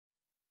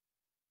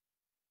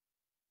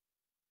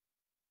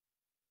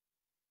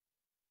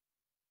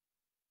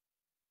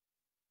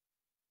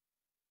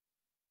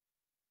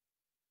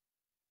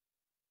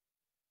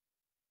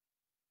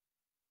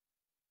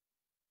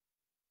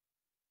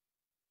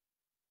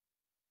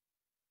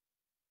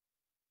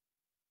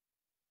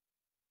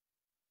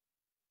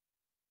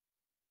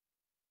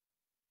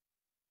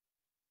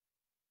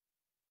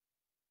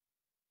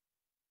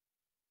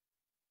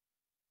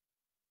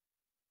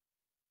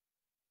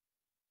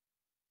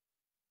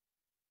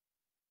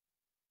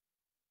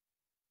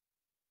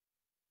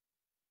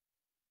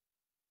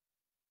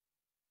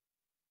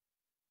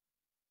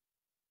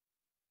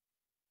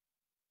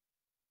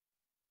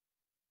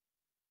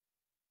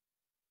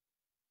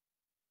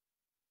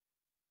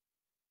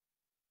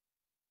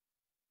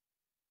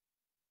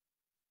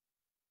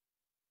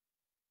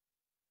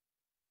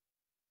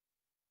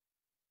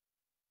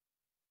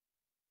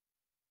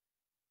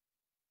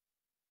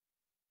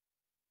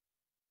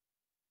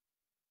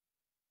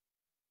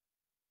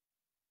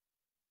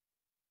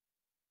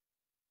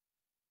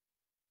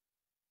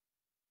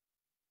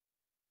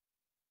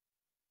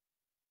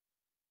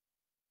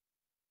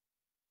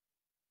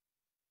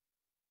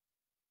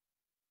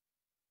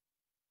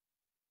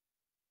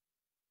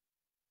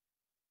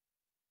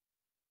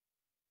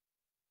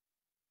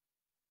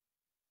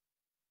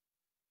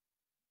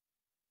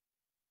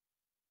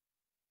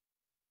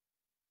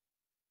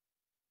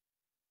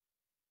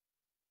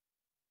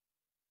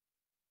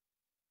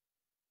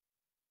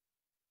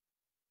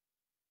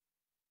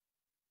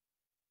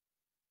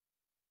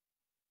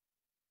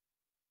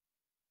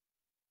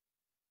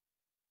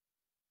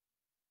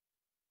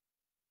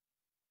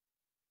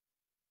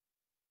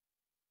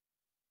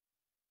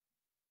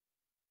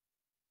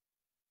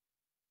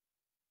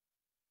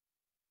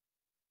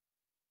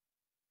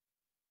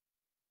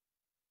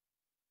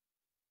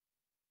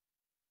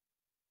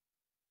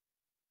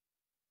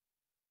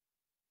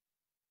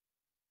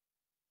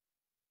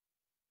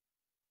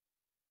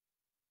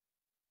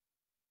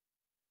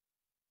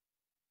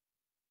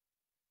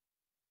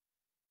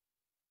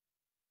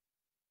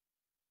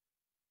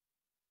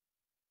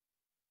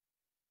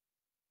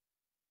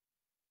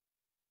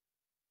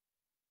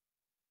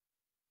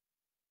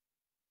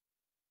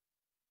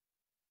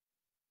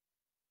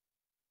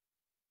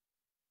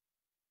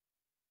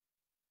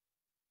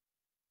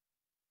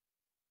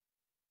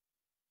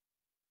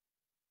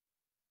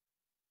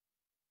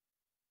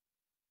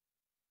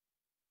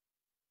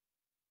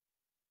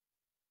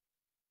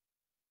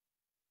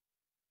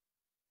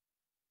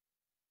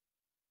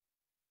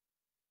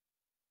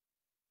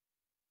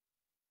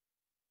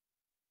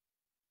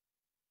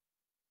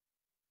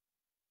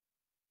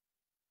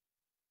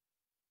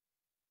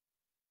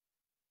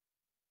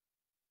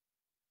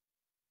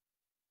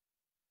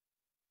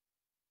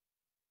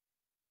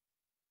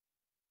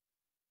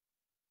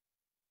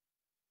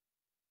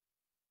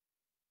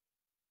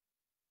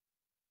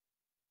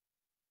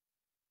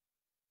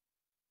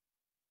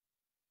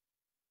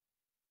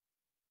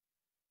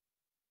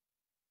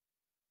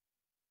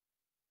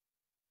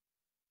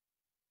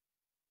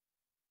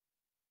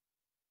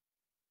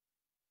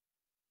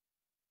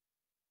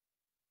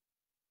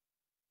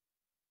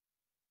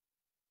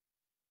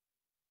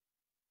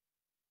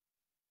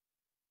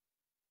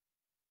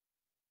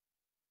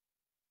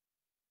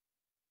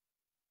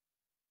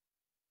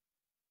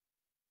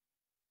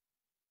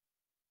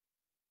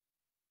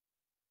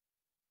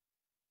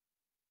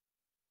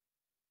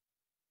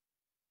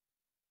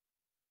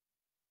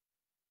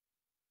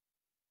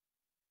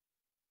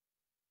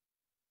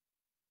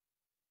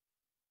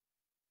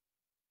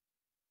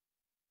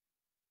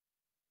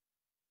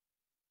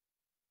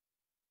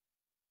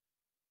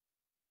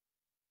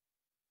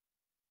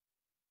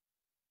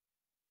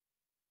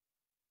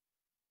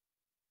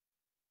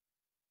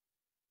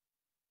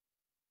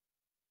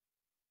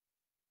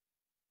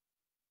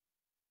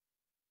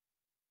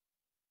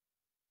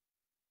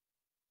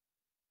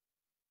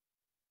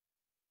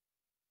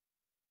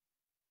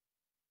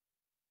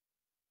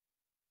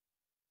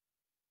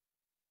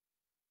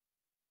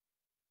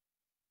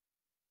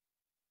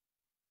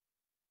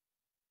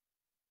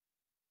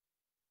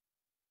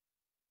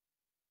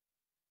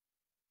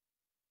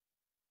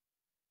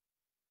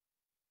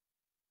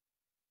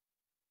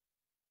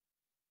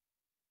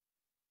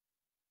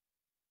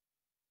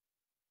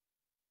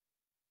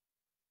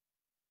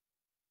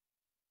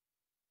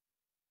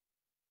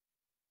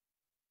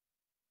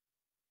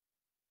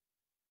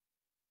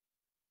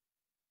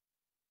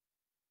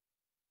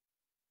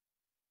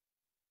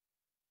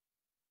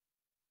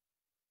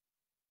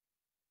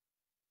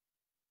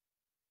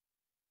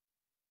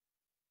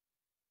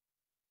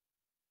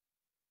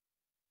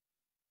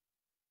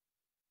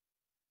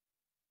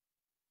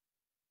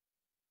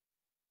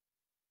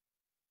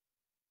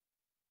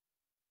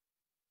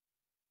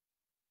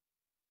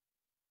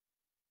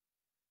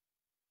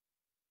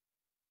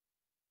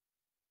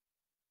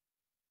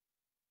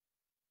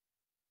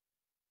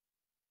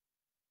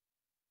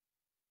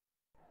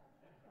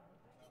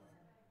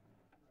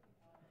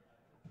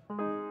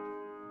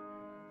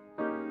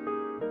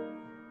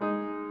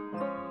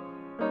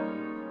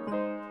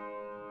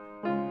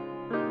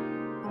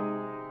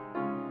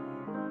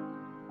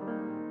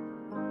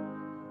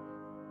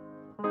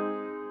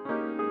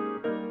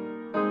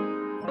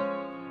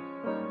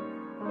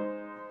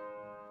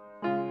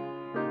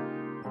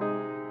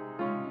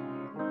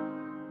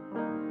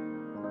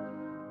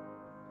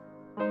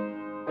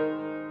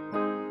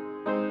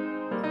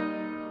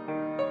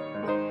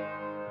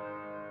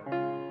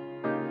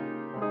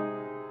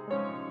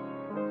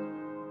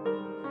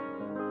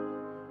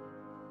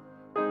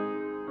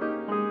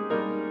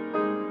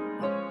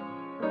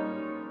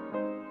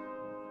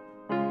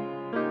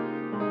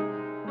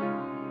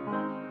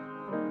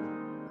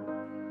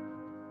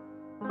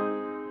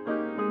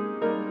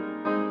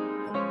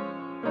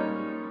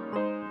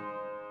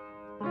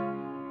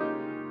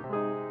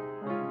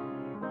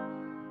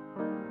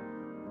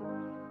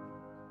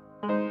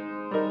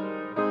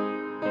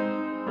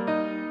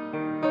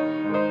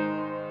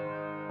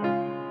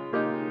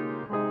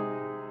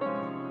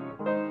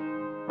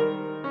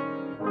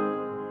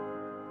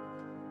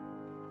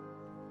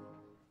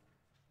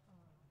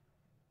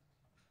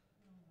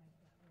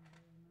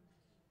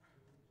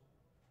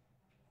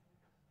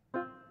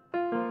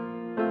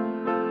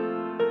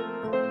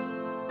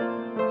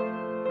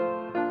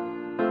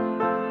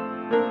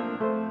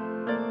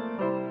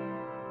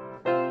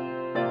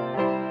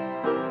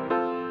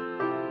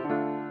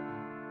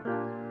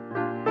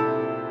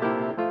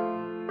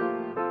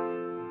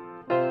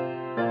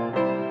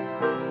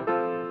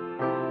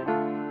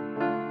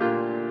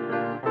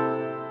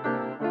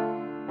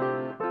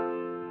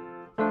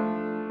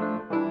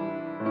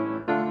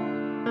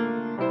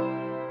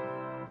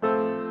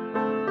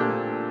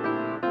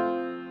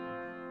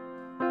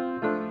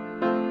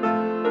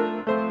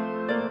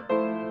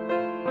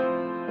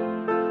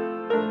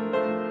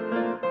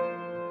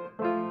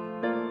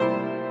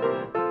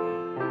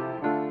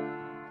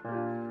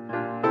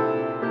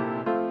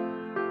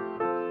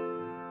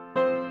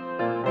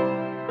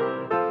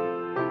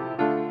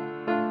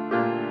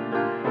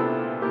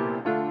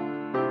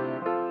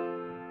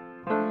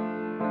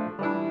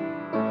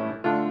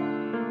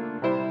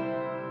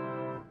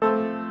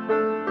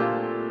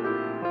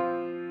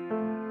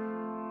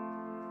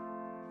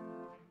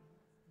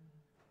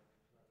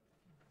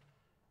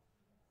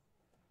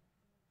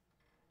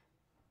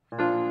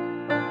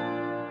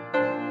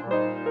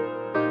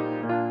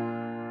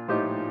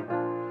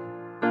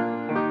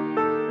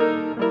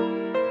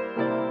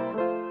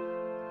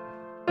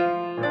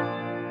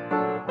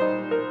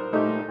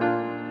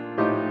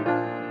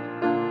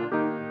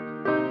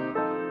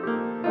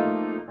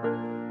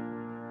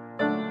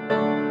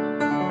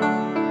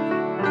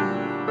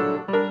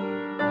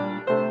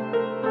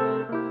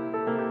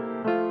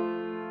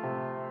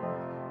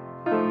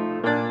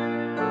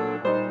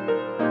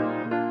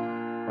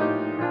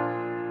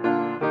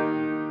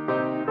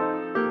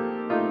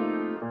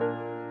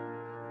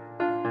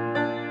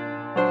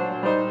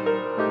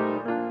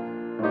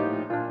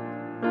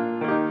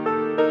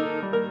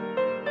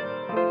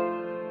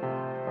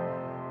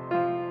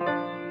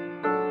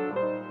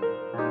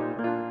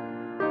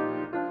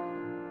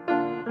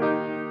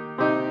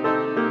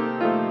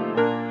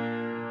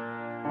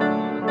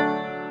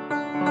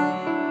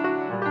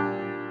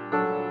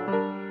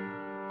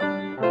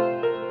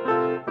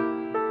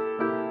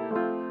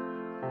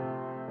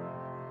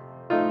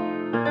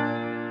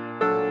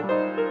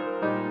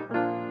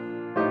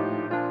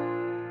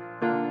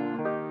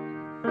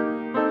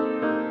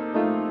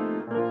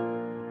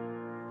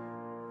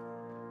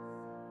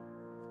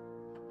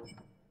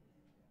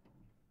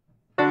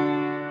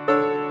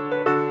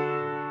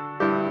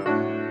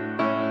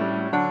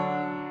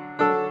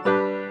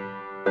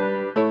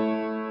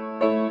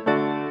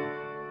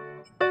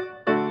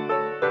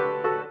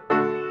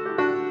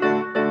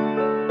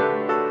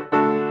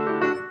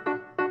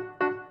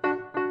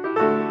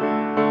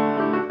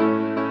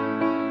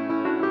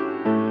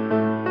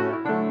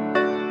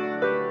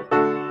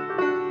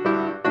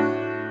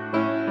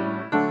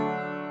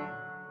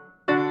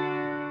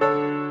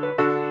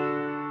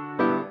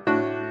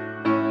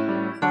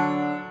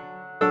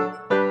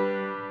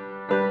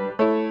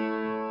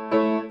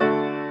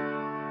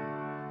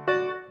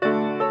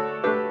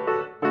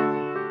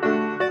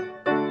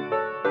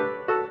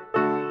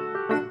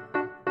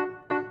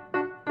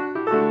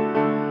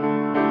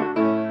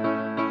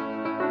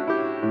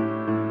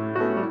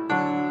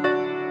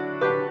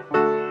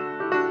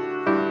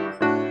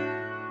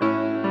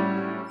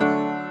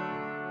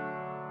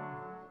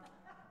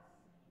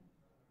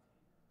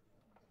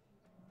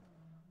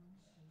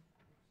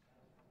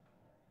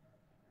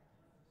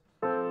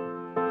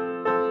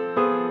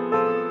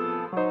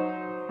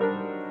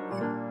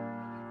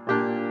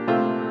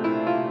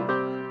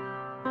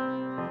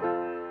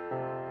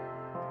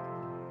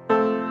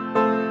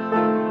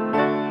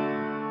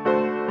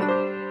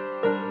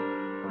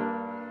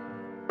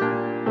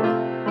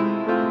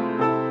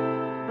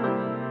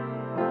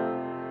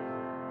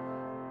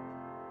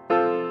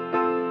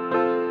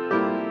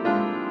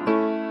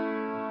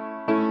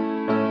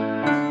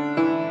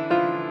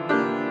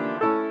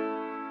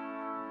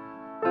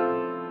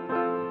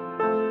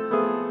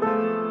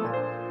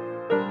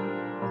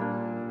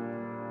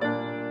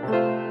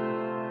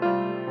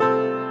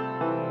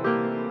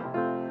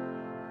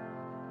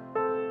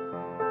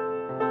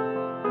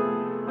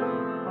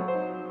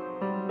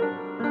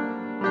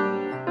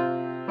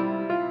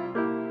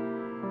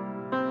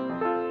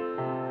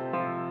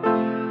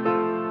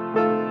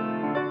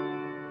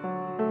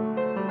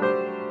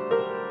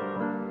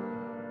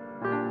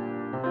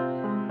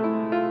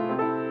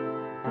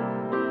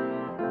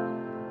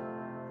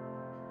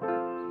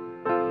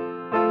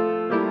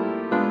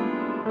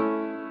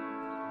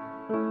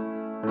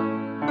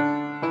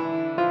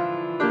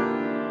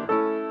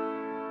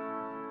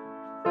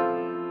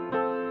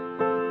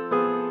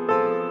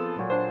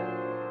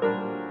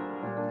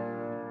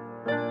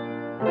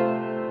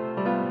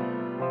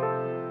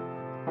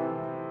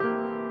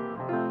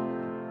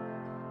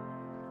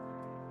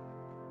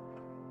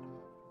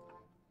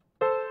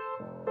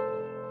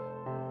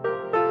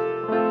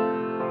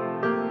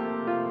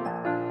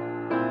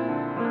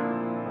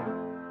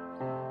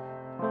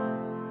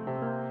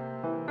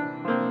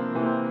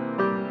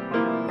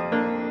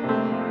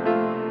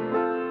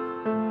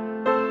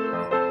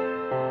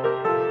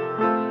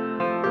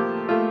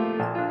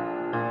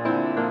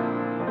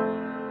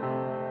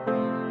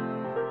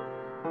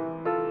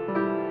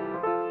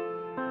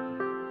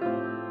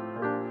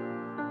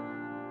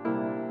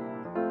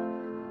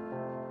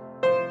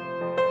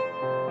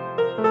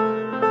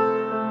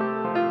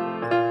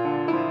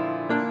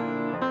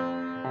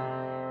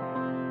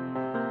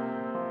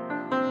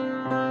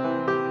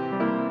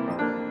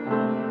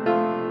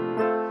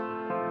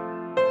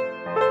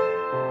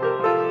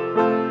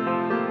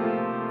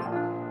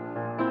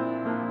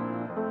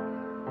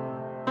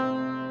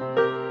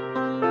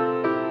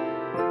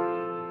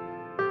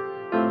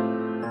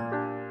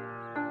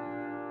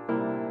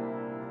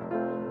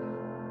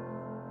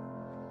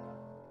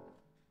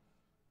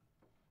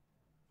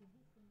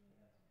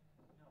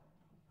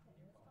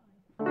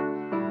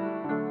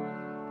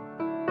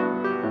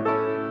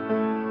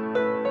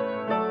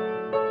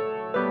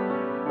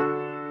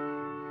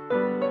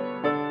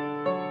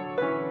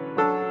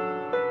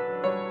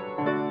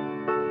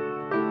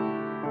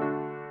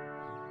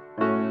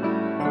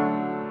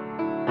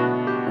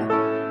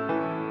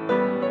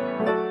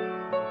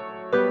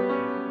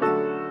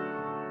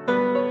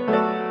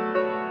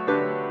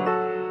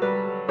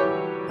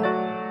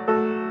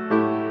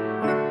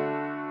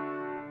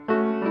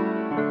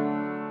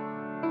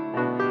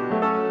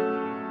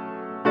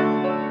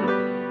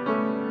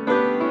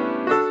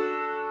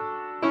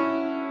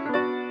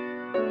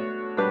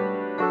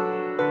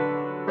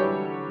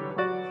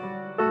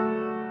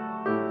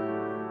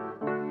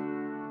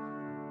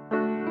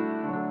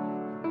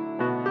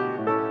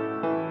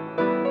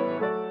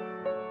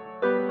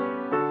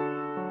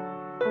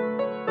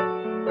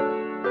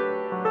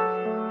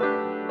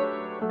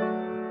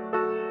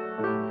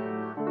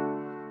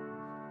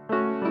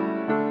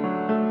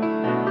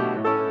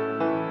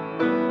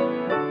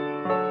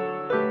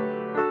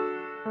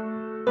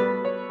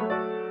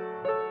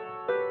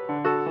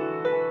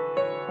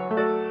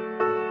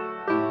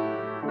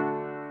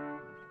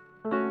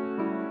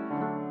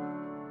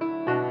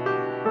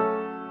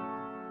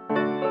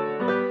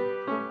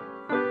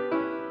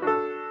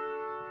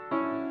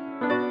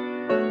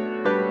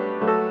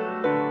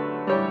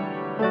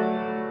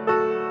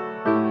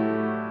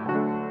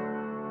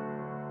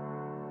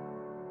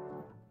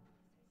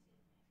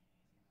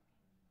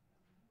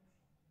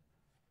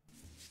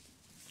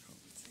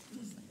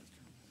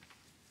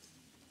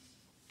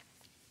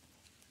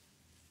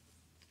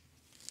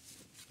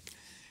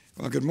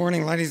Well, good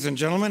morning, ladies and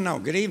gentlemen. No,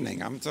 good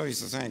evening. I'm so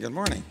used to saying good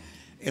morning.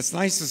 It's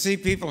nice to see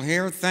people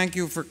here. Thank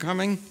you for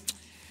coming.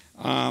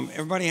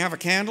 Everybody have a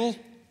candle?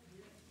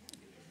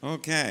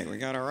 Okay, we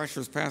got our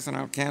ushers passing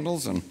out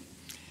candles, and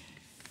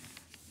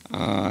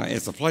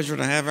it's a pleasure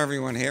to have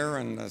everyone here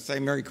and say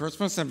Merry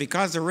Christmas. And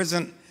because there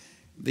isn't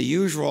the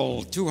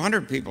usual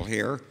 200 people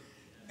here,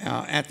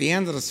 at the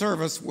end of the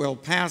service, we'll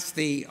pass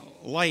the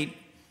light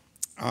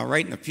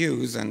right in the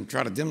pews and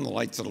try to dim the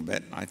lights a little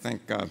bit. I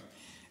think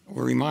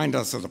will remind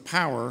us of the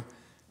power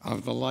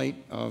of the light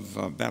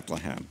of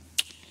Bethlehem.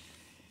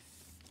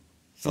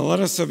 So let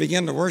us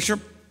begin to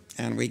worship,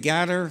 and we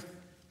gather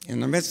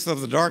in the midst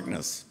of the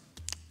darkness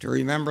to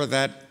remember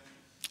that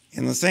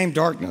in the same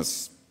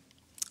darkness,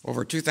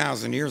 over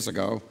 2,000 years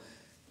ago,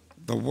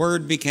 the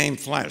Word became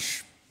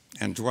flesh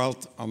and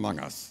dwelt among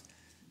us,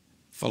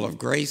 full of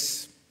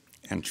grace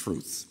and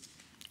truth.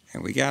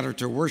 And we gather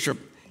to worship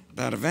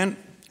that event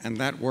and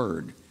that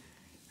Word.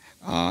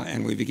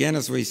 And we begin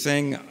as we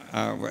sing,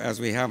 as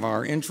we have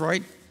our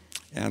introit,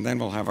 and then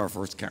we'll have our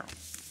first carol.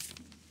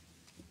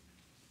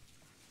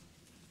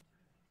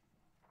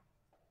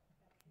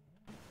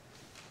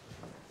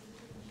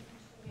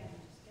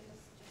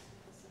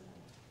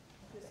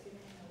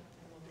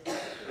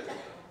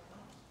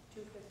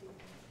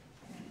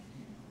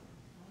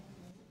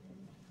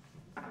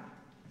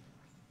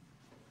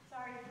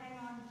 Sorry, hang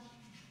on.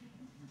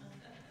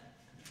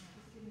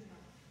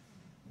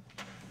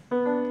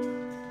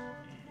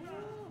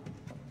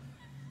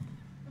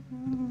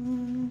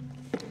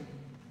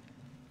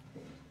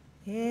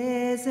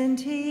 Isn't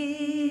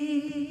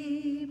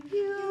he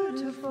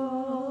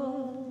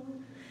beautiful,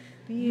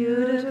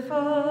 beautiful,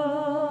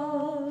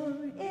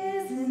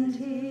 isn't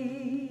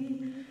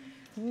he?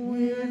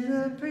 With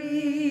the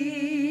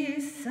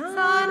priest,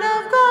 Son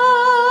of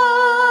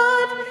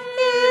God,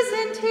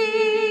 isn't he?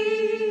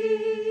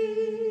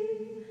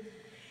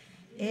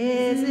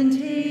 Isn't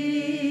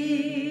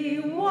he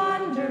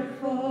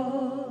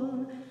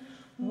wonderful,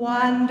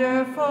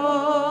 wonderful,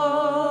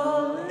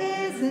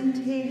 isn't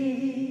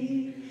he?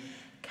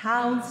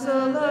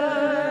 Counselor,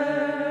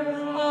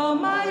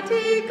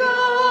 Almighty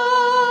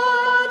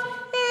God,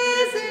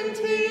 isn't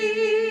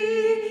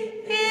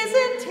he?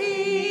 Isn't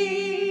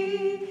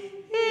he?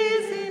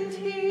 Isn't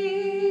he?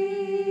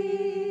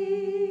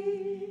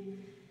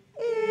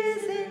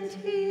 Isn't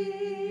he?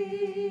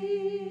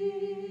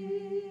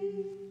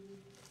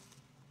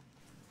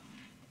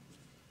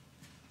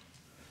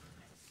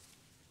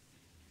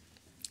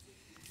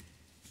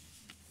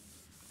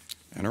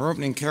 And our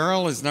opening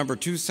carol is number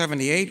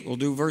 278. We'll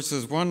do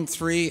verses 1,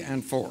 3,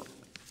 and 4.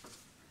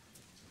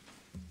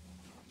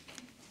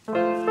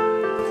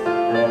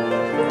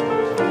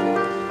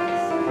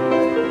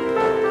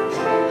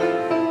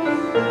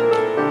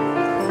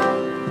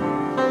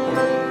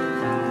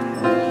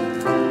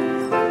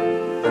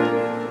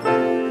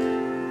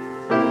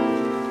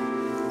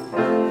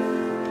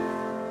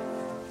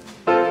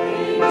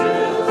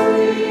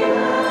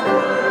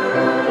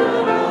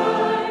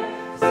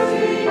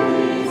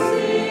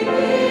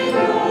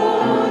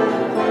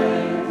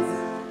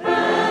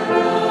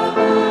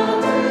 Oh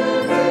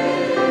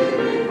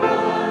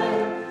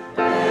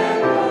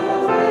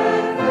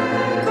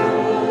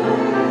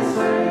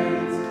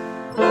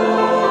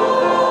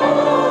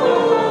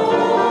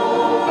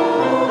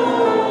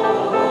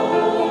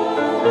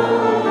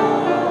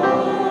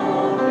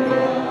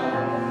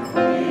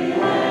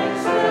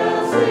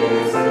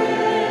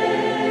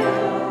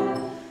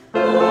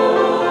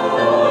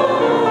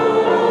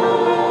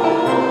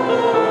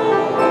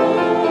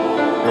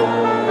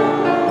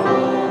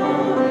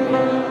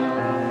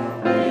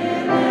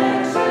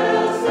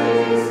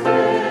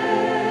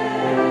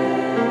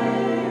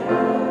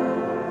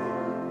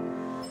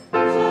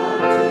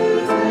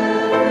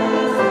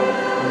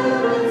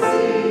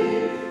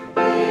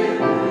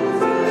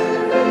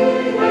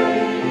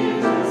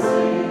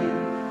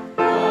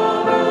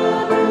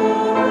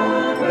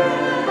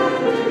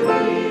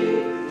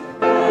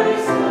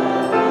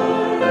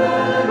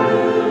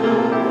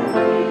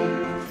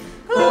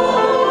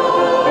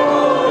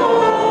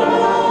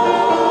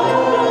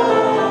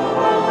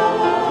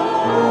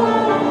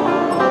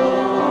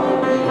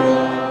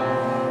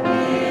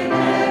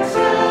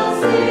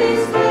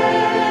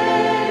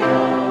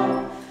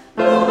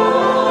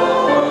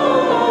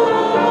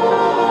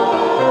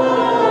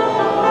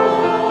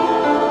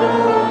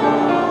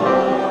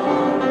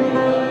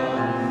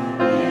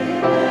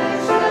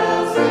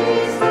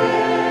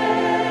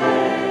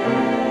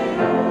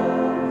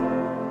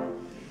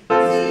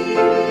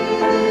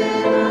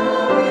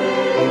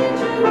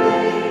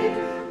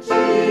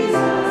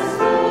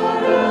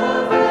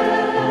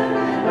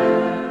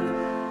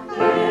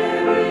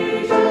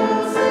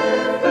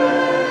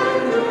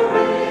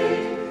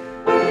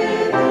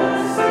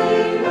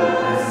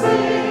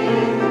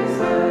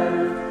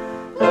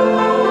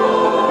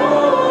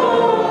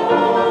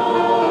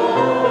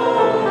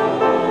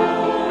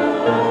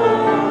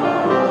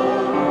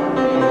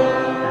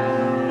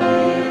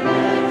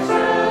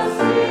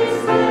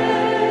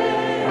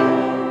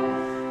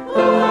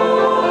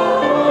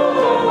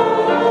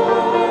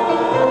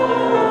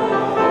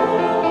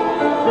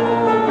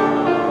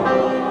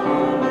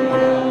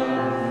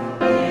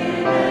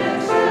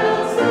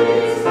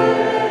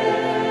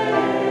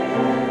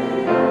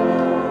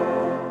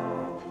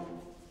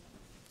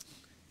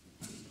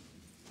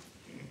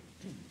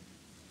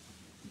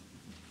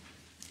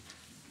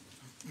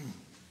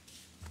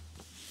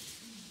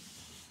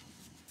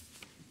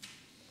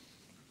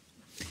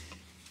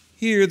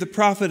Here, the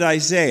prophet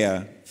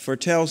Isaiah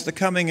foretells the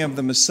coming of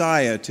the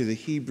Messiah to the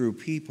Hebrew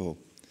people.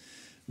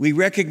 We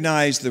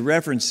recognize the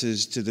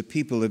references to the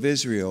people of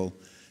Israel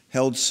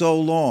held so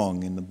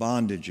long in the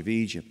bondage of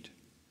Egypt.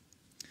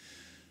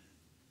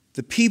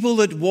 The people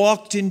that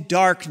walked in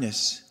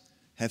darkness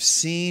have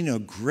seen a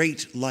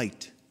great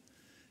light.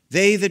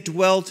 They that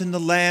dwelt in the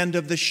land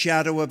of the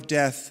shadow of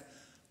death,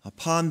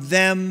 upon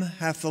them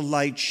hath the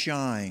light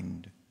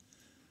shined.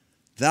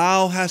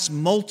 Thou hast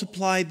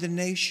multiplied the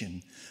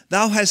nation.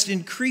 Thou hast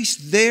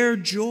increased their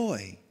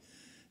joy.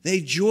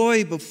 They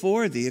joy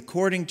before thee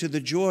according to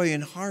the joy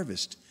in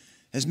harvest,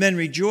 as men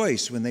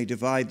rejoice when they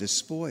divide the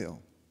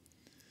spoil.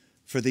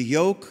 For the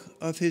yoke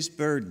of his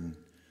burden,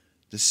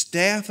 the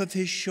staff of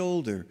his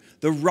shoulder,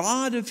 the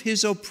rod of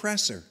his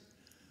oppressor,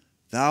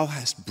 thou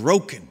hast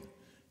broken,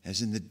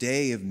 as in the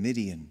day of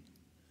Midian.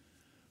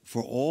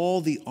 For all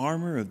the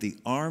armor of the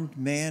armed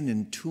man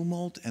in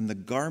tumult and the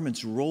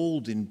garments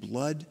rolled in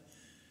blood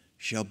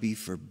shall be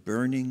for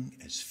burning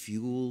as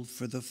fuel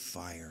for the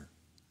fire.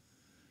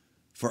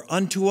 For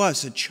unto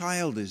us a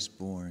child is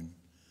born,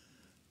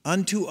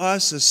 unto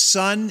us a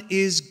son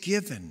is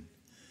given,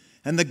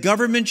 and the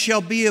government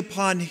shall be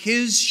upon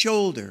his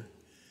shoulder,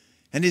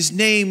 and his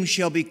name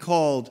shall be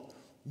called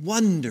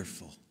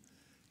Wonderful,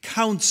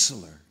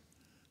 Counselor,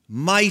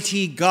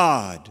 Mighty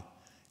God,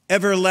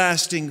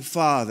 Everlasting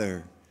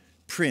Father,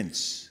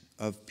 Prince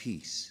of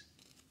Peace.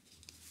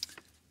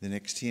 The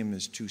next hymn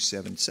is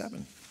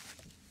 277.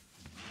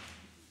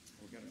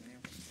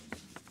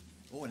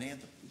 Oh, an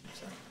anthem.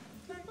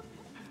 Sorry.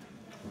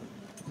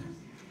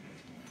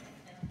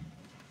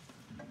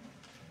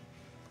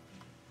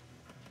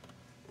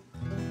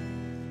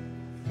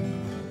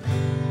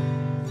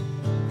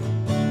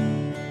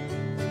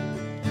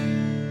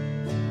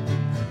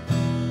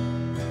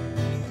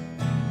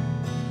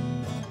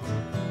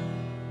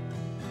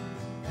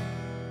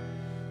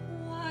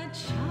 What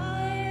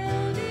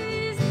child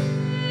is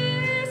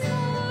this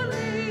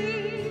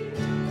holy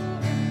to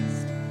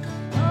rest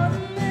on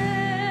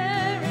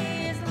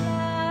Mary's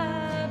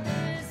lap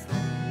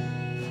asleep?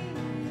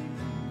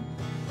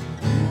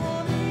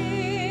 Warm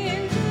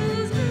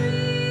angels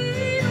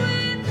greet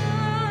with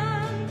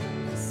anthem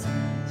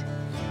sweet,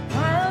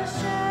 while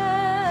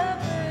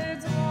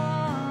shepherds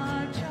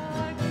watch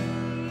our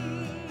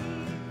gate.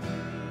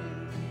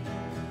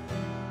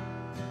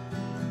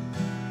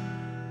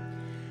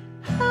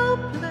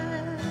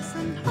 Helpless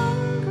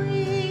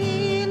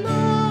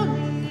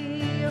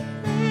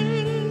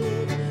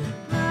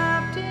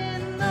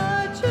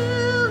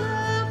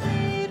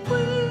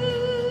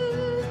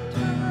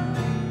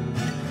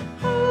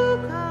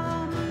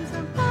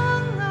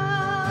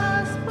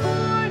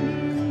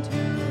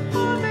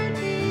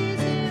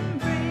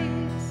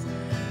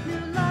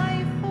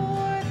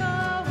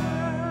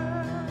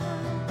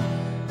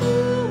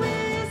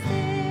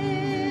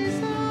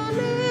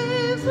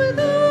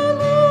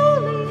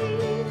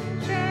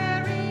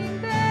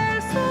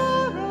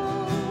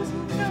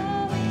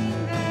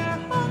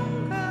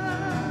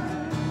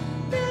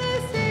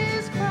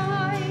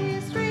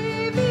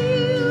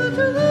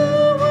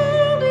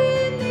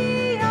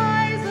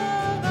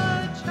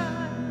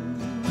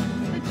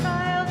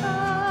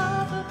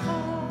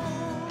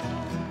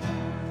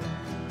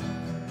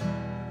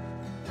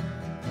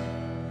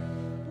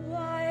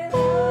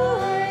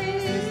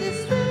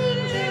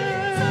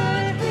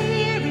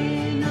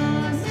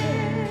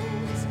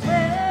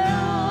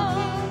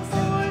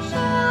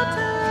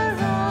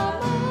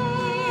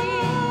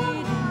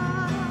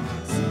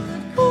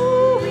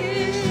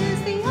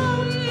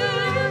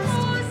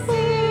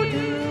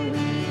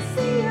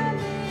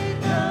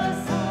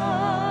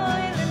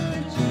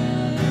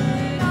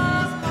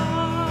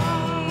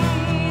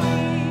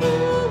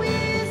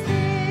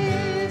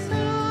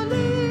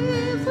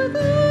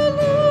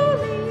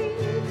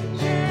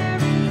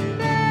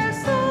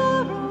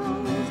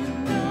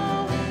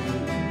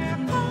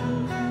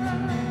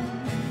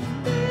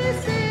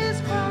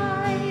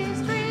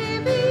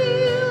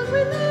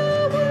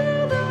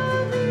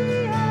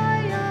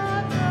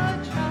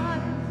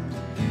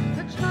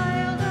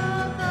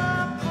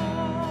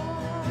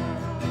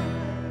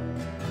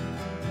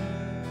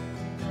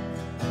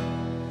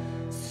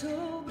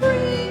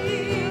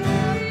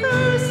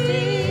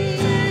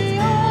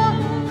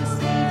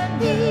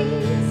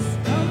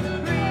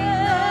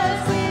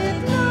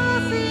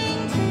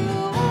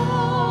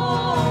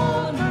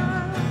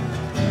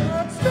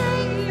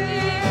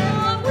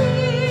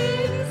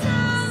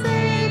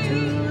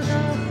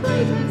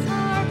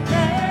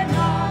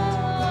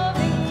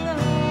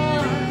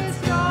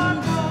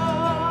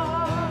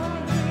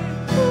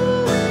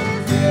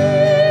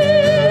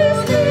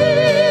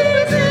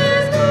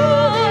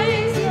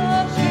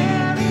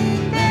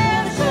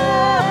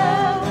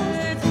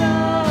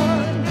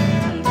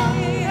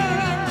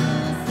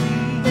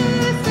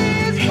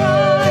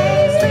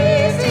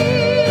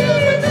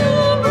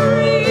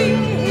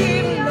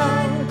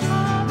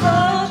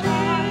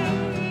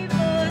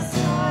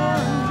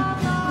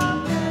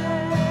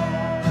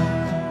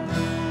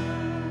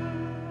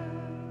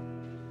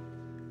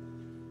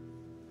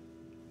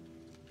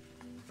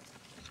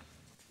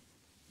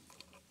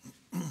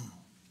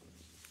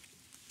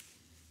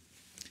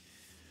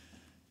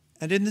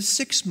And in the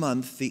 6th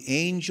month, the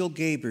angel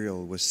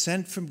Gabriel was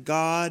sent from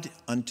God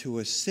unto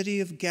a city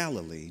of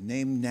Galilee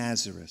named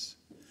Nazareth,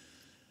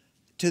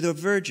 to the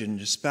virgin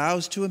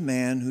espoused to a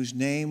man whose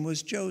name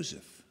was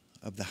Joseph,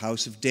 of the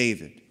house of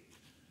David,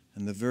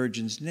 and the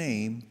virgin's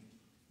name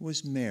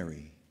was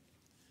Mary.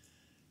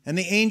 And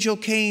the angel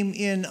came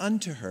in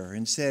unto her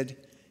and said,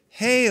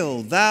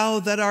 Hail, thou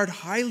that art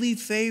highly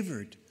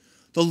favored,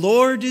 the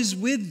Lord is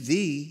with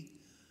thee.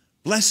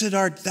 Blessed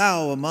art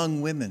thou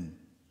among women.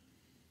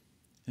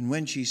 And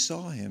when she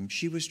saw him,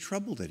 she was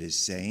troubled at his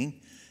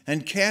saying,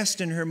 and cast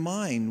in her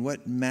mind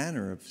what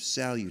manner of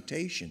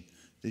salutation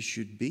this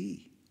should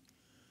be.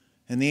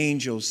 And the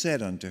angel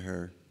said unto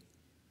her,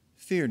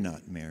 Fear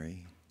not,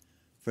 Mary,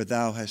 for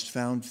thou hast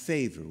found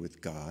favor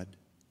with God.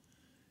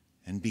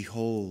 And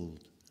behold,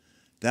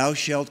 thou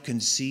shalt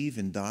conceive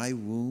in thy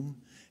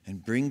womb,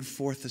 and bring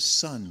forth a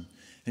son,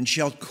 and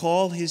shalt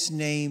call his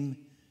name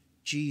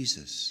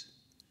Jesus.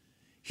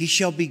 He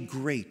shall be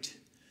great,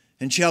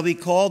 and shall be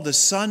called the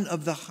Son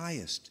of the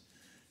Highest.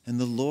 And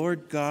the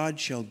Lord God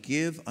shall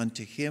give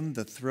unto him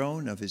the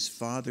throne of his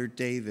father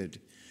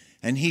David,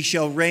 and he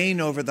shall reign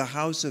over the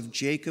house of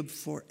Jacob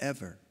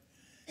forever,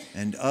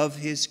 and of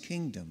his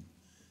kingdom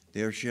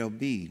there shall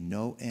be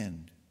no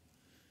end.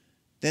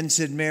 Then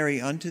said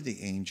Mary unto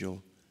the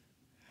angel,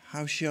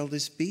 How shall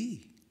this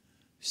be,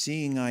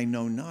 seeing I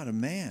know not a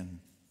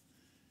man?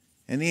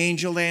 And the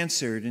angel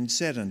answered and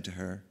said unto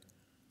her,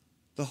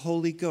 The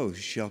Holy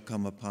Ghost shall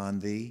come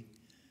upon thee,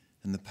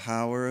 and the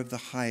power of the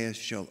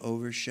Highest shall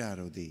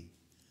overshadow thee.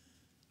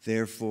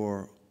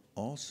 Therefore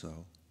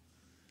also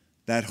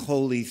that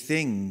holy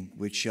thing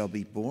which shall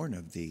be born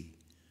of thee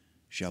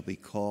shall be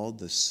called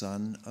the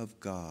Son of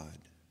God.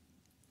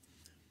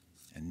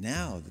 And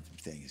now the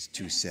thing is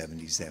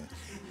 277.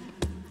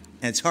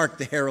 And it's Hark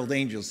the Herald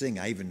Angels Sing.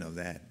 I even know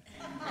that.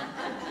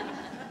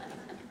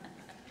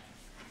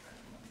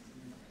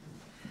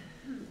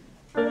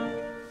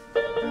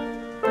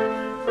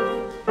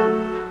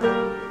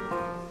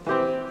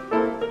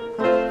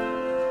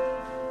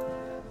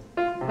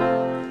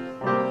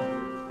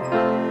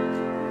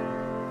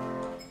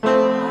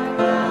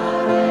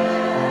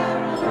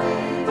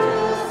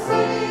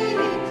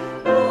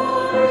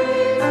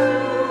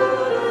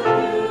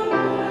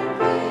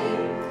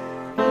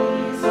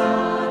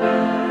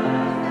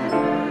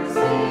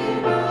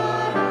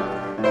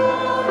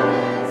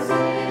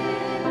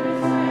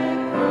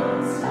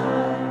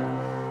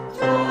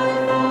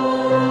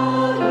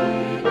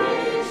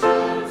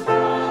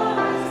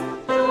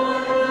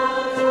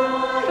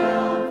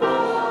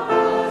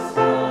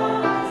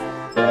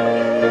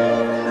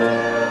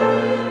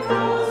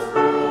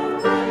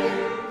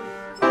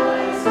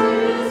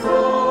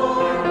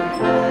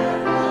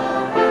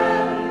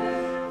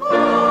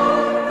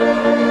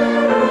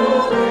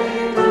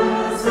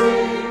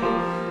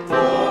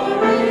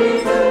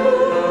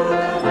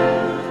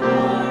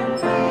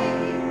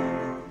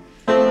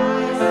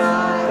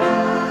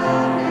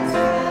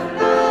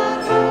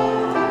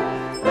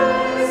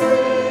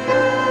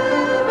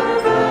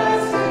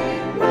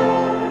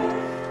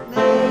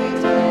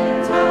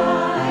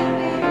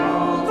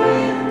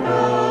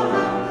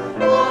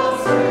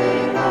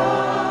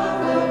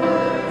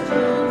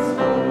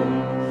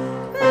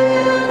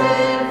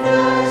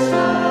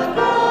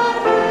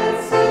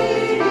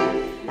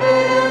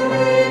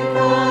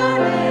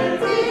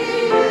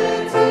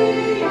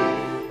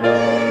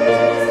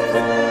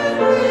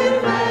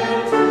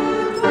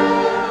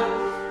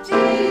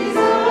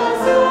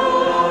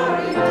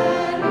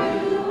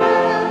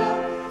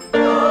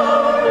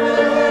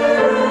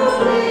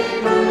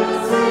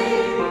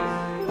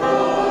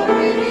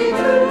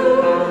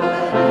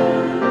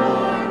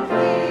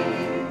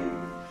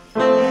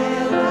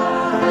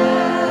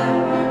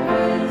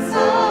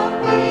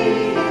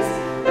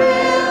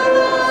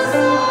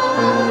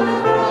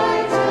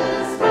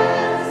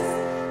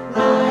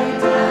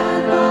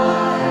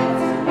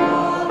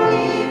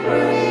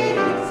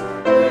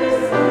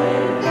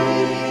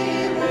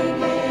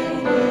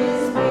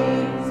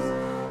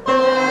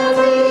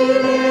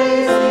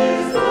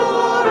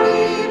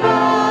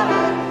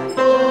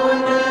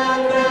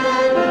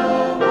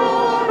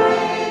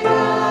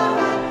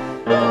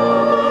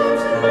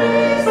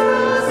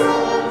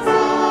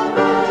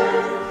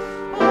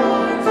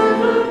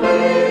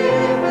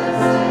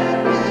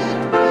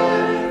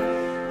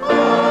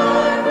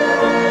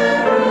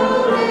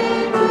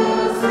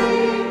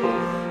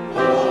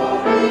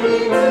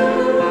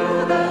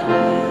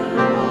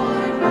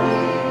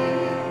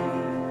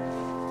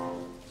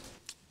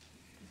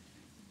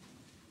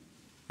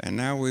 And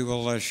now we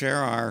will share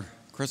our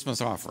Christmas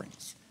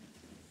offerings.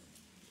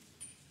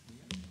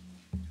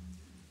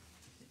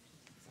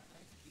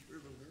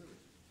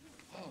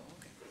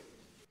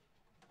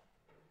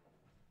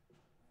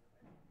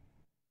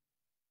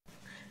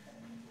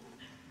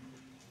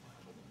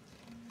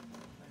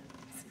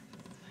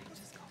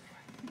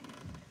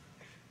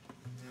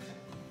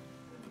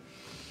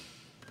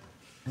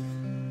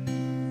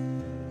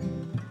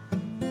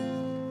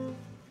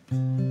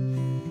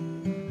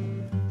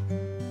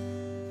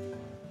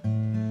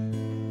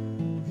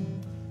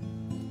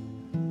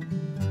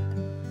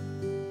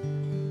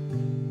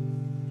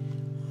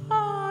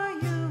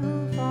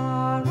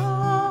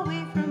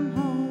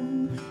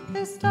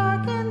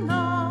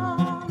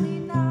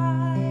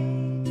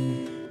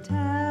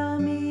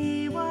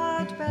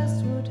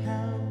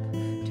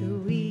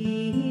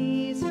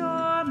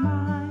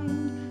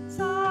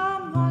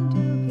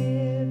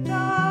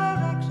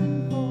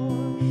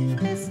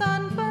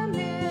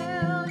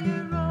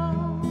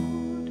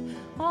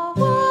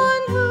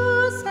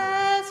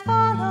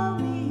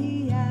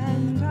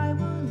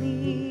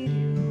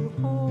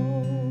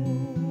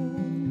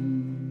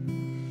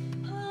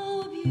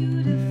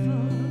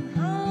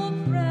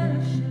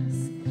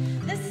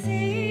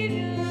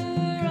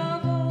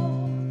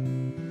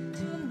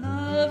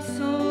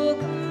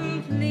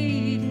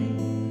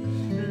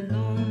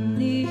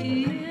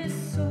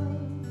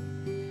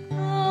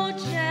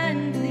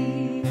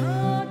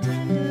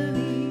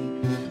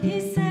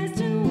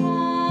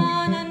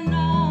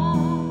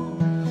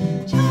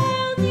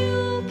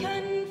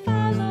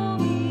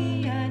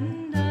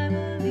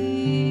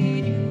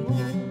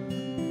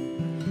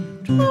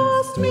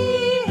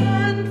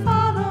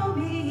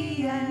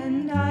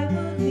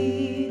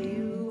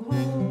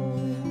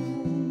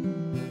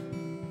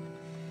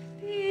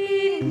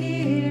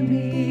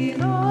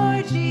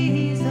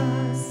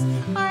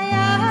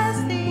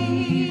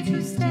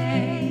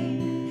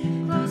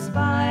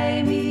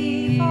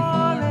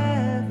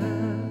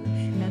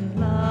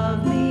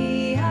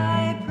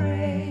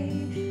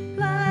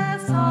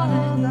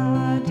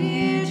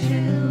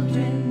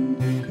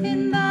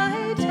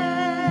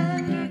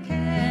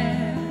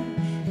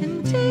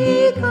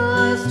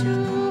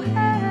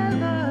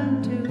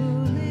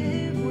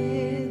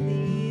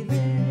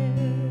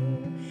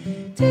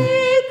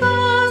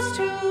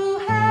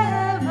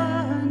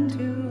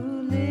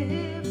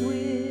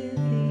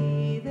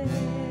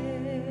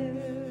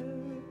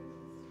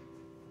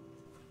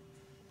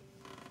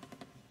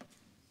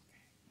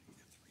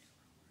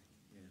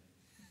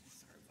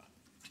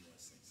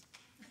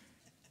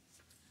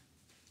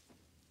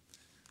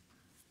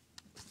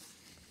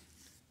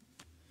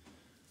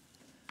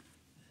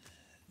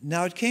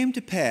 Now it came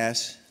to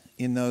pass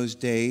in those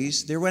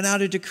days, there went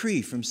out a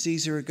decree from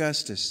Caesar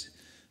Augustus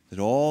that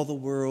all the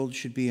world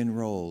should be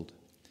enrolled.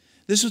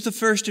 This was the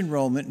first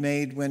enrollment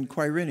made when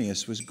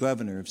Quirinius was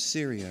governor of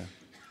Syria.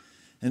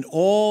 And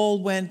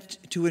all went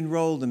to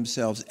enroll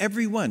themselves,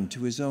 every one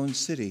to his own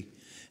city.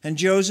 And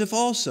Joseph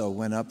also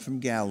went up from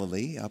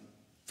Galilee, up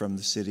from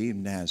the city of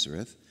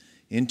Nazareth,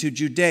 into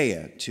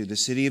Judea, to the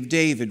city of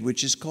David,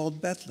 which is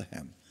called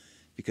Bethlehem,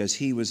 because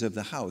he was of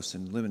the house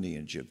and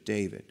lineage of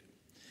David,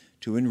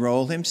 to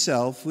enroll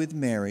himself with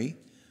Mary,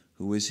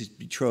 who was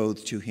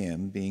betrothed to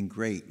him, being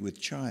great with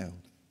child.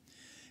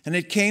 And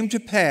it came to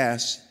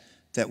pass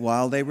that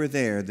while they were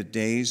there, the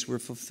days were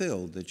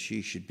fulfilled that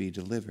she should be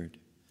delivered.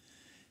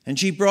 And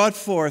she brought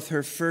forth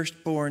her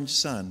firstborn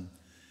son,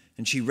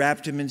 and she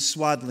wrapped him in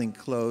swaddling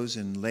clothes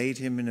and laid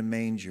him in a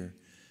manger,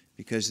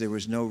 because there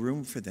was no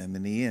room for them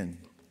in the inn.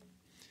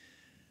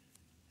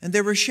 And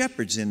there were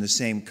shepherds in the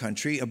same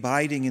country,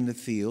 abiding in the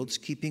fields,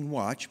 keeping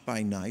watch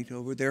by night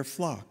over their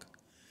flock.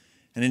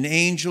 And an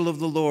angel of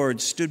the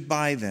Lord stood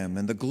by them,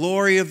 and the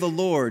glory of the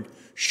Lord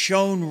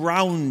shone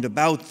round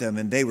about them,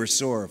 and they were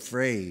sore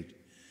afraid.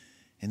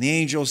 And the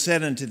angel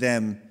said unto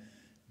them,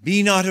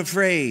 Be not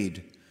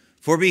afraid,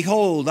 for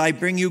behold, I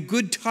bring you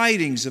good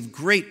tidings of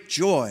great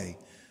joy,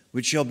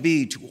 which shall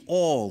be to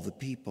all the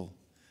people.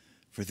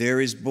 For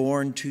there is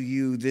born to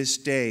you this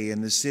day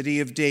in the city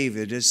of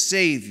David a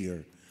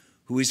Savior,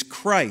 who is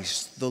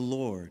Christ the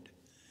Lord.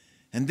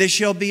 And this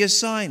shall be a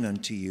sign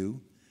unto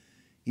you.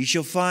 Ye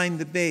shall find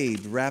the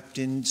babe wrapped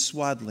in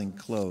swaddling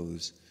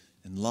clothes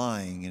and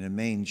lying in a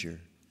manger.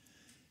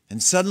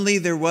 And suddenly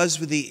there was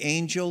with the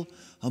angel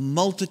a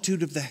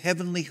multitude of the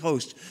heavenly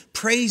host,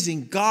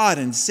 praising God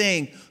and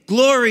saying,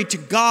 Glory to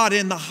God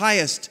in the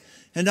highest,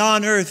 and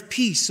on earth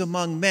peace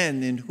among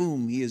men in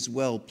whom he is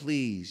well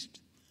pleased.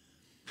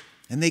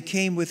 And they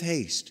came with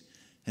haste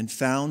and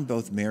found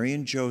both Mary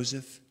and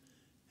Joseph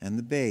and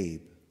the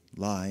babe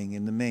lying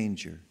in the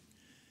manger.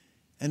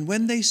 And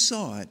when they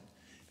saw it,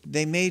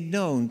 they made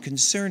known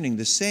concerning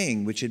the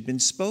saying which had been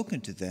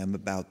spoken to them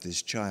about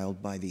this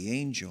child by the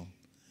angel.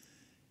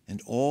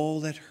 And all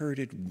that heard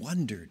it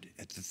wondered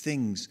at the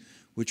things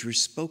which were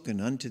spoken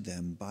unto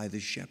them by the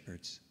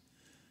shepherds.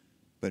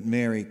 But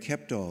Mary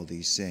kept all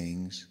these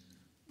sayings,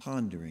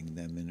 pondering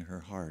them in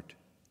her heart.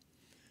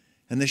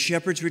 And the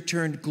shepherds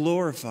returned,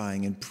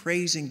 glorifying and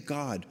praising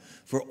God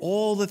for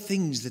all the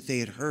things that they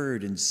had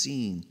heard and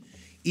seen,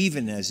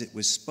 even as it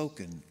was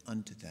spoken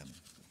unto them.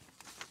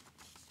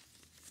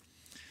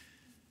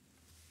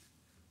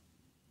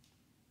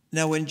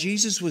 Now when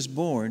Jesus was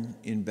born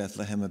in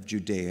Bethlehem of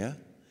Judea,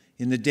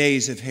 in the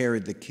days of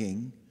Herod the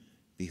king,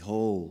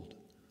 behold,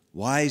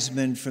 wise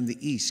men from the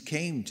east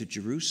came to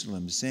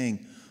Jerusalem,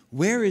 saying,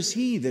 Where is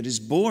he that is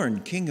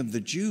born King of the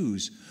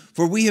Jews?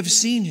 For we have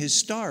seen his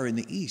star in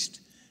the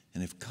east,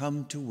 and have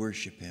come to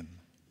worship him.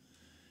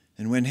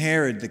 And when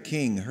Herod the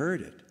king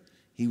heard it,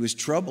 he was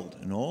troubled,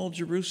 and all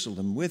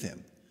Jerusalem with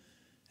him.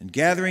 And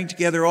gathering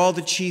together all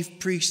the chief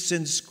priests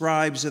and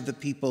scribes of the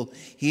people,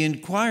 he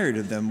inquired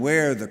of them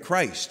where the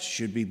Christ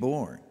should be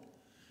born.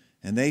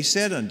 And they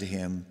said unto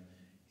him,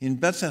 In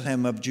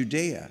Bethlehem of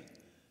Judea,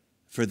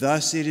 for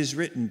thus it is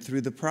written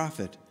through the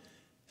prophet,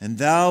 And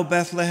thou,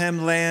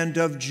 Bethlehem, land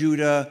of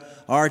Judah,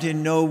 art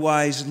in no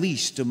wise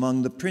least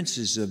among the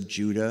princes of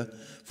Judah,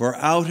 for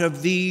out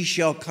of thee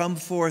shall come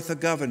forth a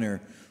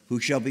governor, who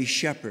shall be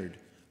shepherd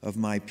of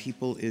my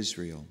people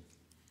Israel.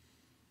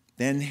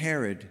 Then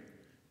Herod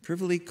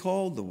privily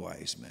called the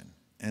wise men,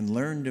 and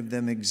learned of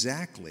them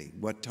exactly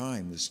what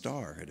time the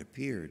star had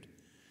appeared.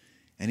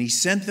 And he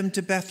sent them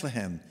to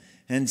Bethlehem,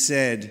 and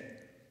said,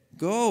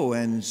 Go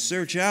and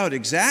search out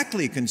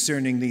exactly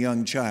concerning the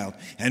young child,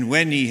 and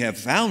when ye have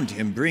found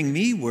him, bring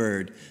me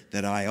word,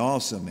 that I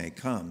also may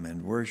come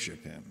and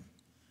worship him.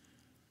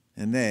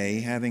 And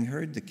they, having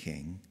heard the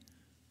king,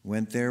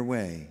 went their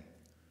way.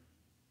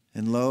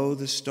 And lo,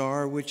 the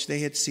star which they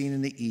had seen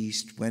in the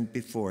east went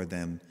before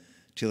them,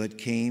 till it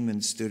came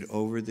and stood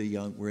over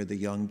where the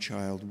young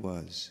child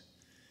was.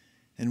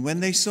 And when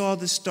they saw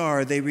the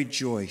star, they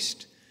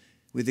rejoiced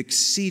with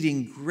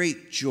exceeding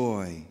great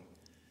joy.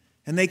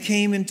 And they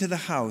came into the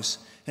house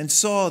and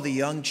saw the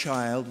young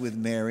child with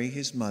Mary,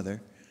 his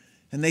mother,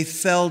 and they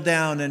fell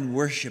down and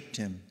worshipped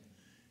him.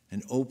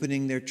 And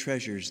opening their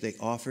treasures, they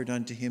offered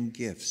unto him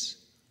gifts,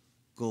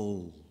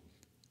 gold,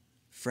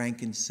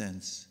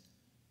 frankincense,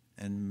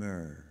 and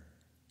myrrh.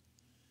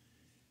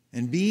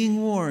 And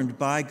being warned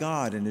by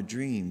God in a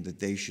dream that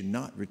they should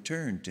not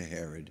return to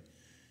Herod,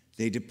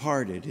 they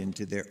departed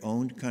into their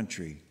own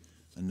country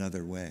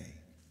another way.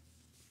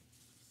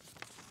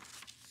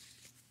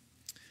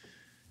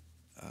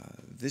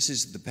 This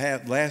is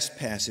the last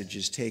passage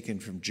is taken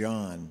from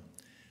John,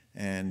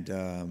 and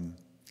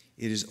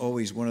it is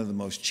always one of the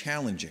most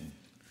challenging,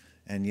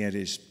 and yet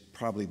is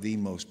probably the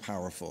most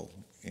powerful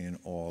in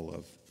all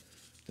of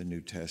the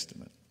New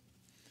Testament.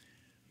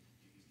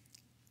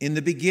 In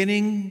the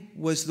beginning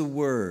was the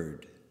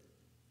Word,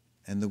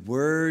 and the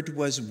Word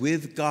was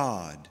with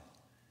God,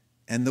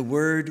 and the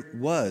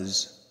Word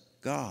was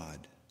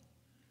God.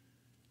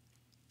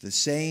 The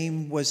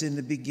same was in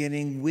the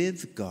beginning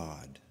with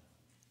God.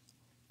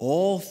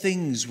 All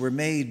things were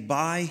made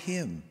by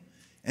him,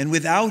 and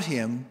without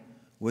him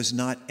was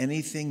not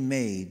anything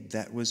made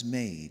that was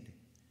made.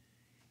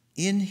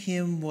 In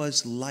him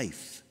was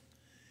life,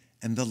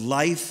 and the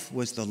life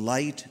was the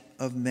light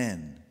of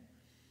men.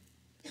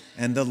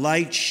 And the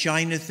light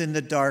shineth in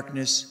the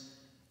darkness,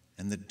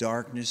 and the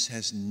darkness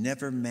has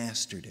never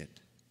mastered it.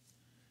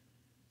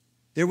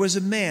 There was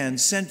a man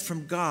sent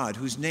from God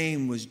whose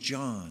name was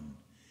John.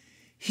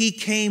 He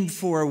came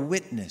for a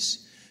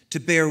witness, to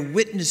bear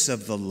witness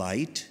of the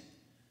light,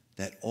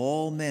 that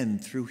all men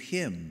through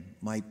him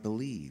might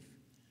believe.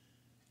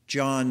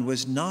 John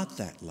was not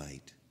that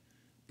light,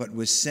 but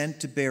was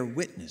sent to bear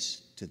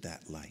witness to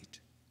that light.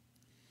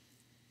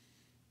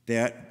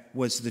 That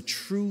was the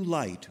true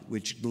light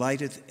which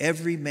lighteth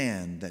every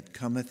man that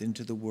cometh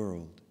into the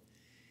world.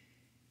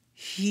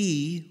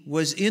 He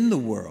was in the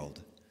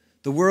world.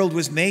 The world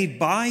was made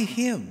by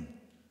him,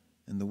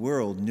 and the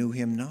world knew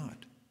him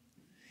not.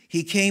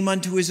 He came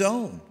unto his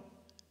own,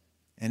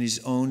 and his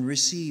own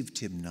received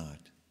him not.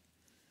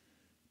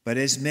 But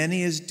as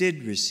many as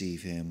did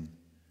receive him,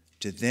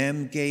 to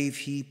them gave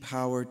he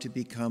power to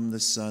become the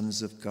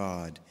sons of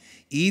God,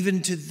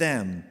 even to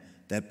them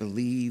that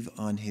believe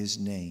on his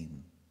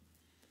name,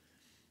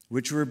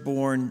 which were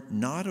born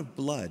not of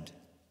blood,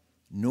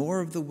 nor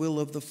of the will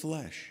of the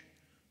flesh,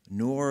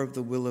 nor of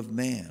the will of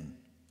man,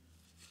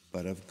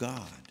 but of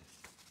God.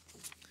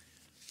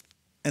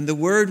 And the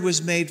Word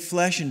was made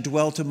flesh and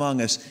dwelt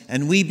among us,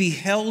 and we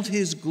beheld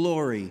his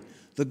glory,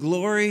 the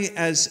glory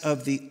as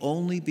of the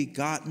only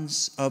begotten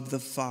of the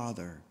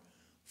Father,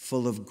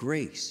 full of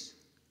grace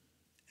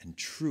and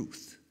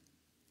truth.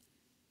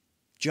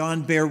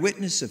 John bare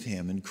witness of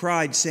him and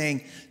cried,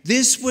 saying,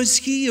 This was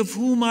he of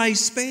whom I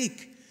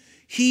spake.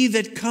 He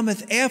that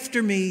cometh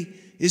after me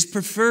is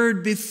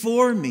preferred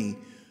before me,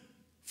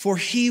 for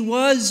he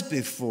was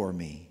before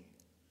me.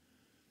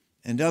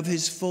 And of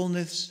his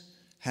fullness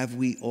have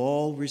we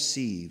all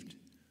received,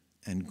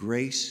 and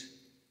grace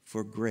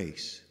for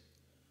grace.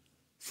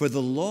 For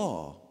the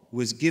law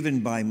was given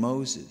by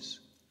Moses,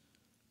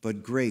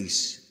 but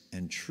grace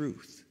and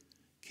truth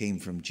came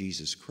from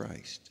Jesus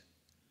Christ.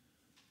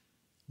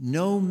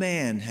 No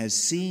man has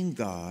seen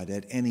God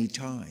at any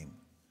time.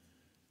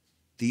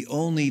 The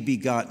only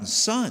begotten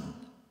Son,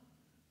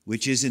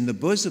 which is in the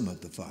bosom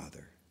of the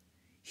Father,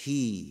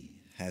 he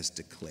has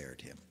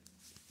declared him.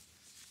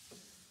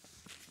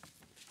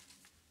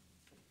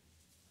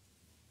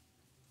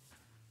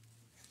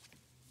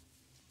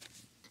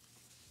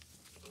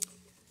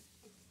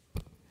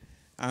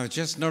 I was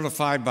just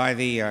notified by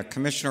the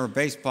Commissioner of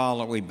Baseball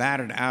that we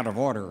batted out of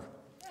order.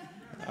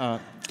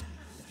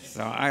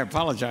 So I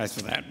apologize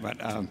for that,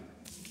 but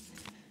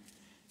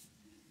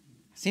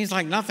seems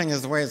like nothing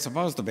is the way it's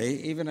supposed to be.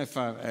 Even if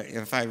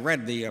I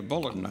read the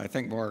bulletin, I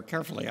think more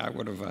carefully, I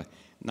would have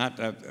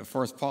not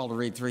forced Paul to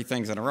read 3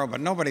 things in a row,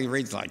 but nobody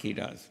reads like he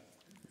does.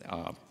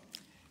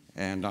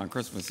 And on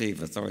Christmas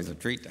Eve, it's always a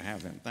treat to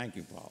have him. Thank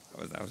you, Paul.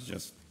 That was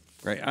just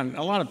great. And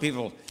a lot of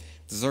people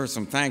deserve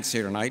some thanks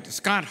here tonight.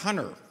 Scott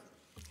Hunter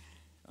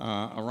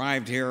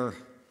arrived here,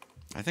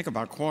 I think,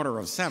 about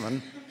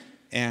 6:45,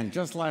 and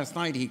just last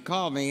night he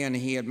called me, and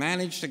he had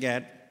managed to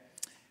get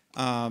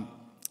the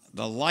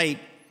light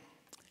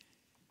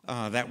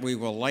that we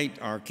will light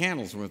our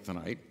candles with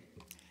tonight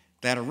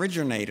that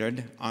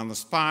originated on the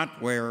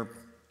spot where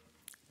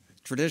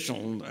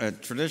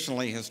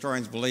traditionally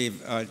historians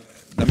believe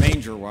the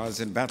manger was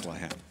in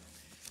Bethlehem,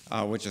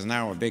 which is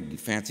now a big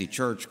fancy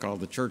church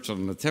called the Church of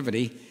the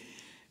Nativity.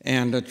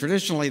 And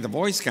traditionally the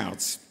Boy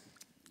Scouts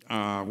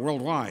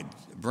worldwide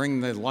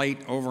bring the light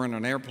over in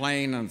an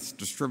airplane, and it's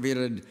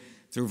distributed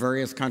through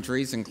various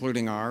countries,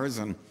 including ours.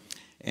 And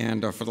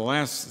for the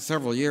last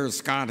several years,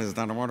 Scott has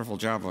done a wonderful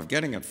job of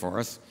getting it for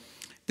us.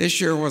 This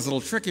year was a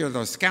little trickier.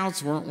 The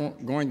Scouts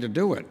weren't going to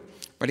do it,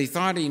 but he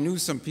thought he knew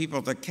some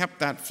people that kept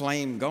that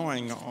flame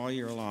going all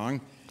year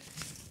long.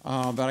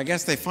 But I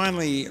guess they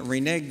finally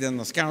reneged, and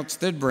the Scouts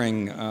did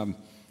bring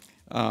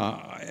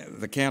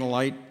the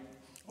candlelight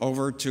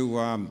over to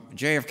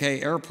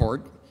JFK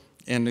Airport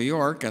in New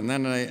York, and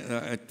then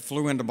it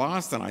flew into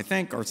Boston, I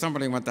think, or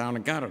somebody went down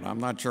and got it. I'm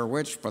not sure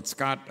which, but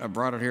Scott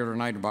brought it here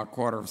tonight about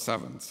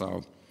 6:45.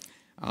 So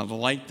the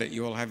light that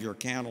you will have your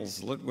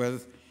candles lit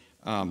with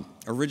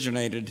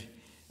originated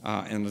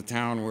in the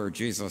town where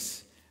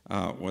Jesus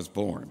was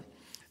born.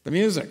 The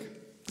music.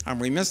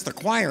 We missed the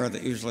choir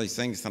that usually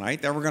sings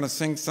tonight. They were going to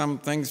sing some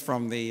things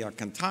from the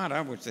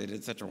cantata, which they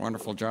did such a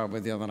wonderful job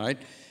with the other night.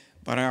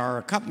 But our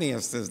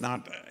accompanist is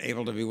not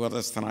able to be with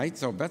us tonight,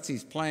 so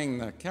Betsy's playing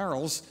the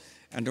carols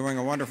and doing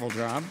a wonderful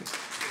job.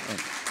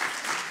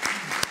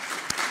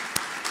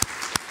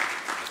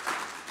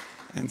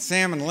 And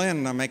Sam and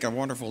Lynn make a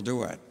wonderful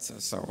duet,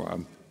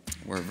 so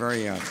we're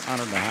very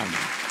honored to have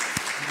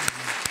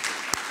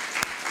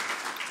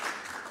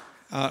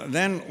them.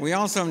 Then we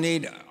also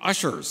need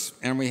ushers,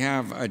 and we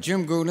have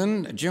Jim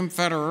Gooden, Jim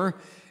Federer,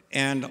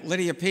 and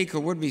Lydia Peak,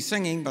 who would be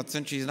singing, but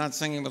since she's not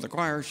singing with the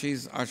choir,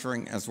 she's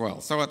ushering as well.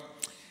 So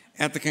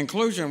at the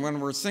conclusion, when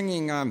we're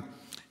singing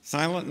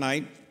Silent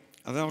Night,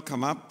 they'll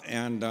come up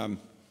and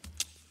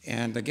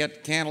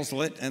get candles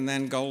lit and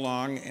then go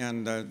along,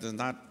 and there's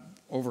not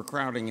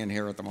overcrowding in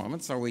here at the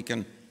moment, so we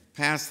can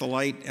pass the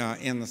light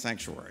in the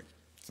sanctuary.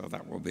 So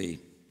that will be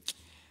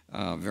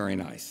very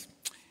nice.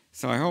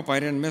 So I hope I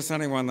didn't miss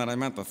anyone that I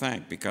meant to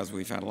thank, because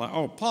we've had a lot.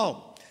 Oh,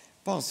 Paul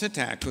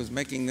Sitak, who's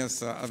making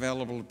this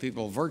available to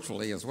people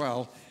virtually as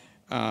well,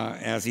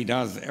 as he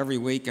does every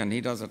week, and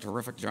he does a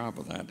terrific job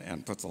with that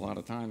and puts a lot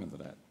of time into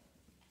that.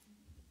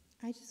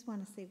 I just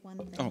want to say one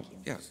thank you.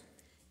 Yes.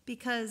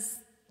 Because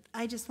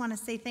I just want to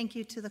say thank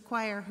you to the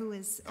choir who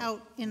is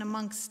out in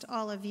amongst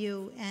all of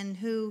you and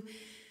who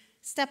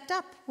stepped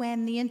up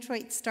when the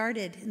introit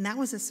started, and that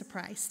was a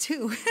surprise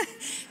too.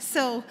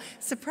 So,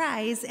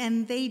 surprise,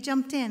 and they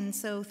jumped in.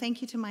 So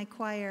thank you to my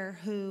choir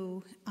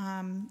who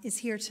is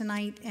here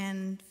tonight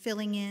and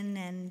filling in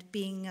and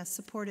being a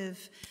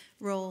supportive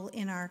role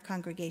in our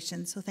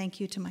congregation. So thank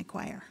you to my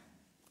choir.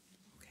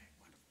 Okay,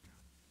 wonderful.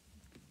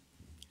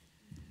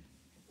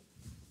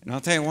 And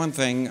I'll tell you one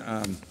thing,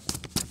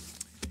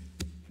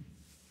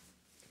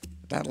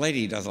 that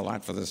lady does a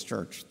lot for this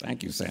church.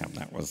 Thank you, Sam.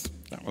 That was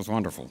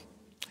wonderful.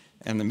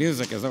 And the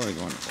music is always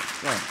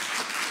wonderful.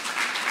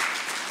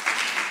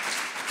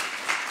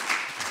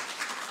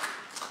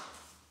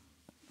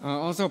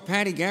 Also,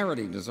 Patty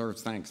Garrity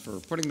deserves thanks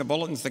for putting the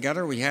bulletins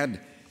together. We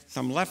had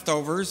some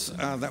leftovers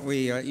that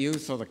we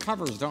used, so the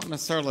covers don't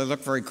necessarily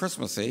look very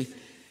Christmassy.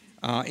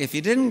 If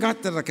you didn't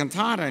get to the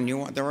cantata, and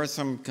there are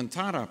some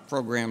cantata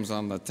programs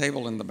on the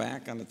table in the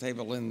back, on the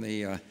table in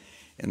the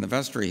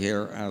vestry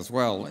here as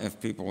well, if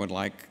people would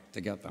like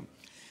to get them.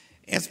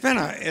 It's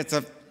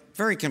a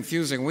very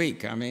confusing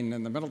week. I mean,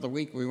 in the middle of the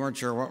week, we weren't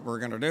sure what we were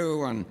going to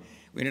do, and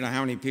we didn't know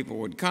how many people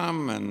would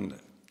come, and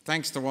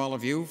thanks to all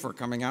of you for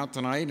coming out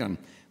tonight, and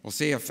we'll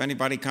see if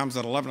anybody comes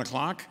at 11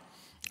 o'clock.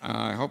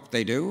 I hope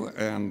they do,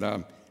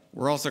 and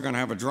we're also going to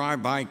have a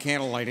drive-by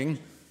candle lighting,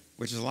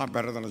 which is a lot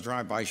better than a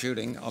drive-by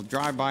shooting. A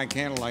drive-by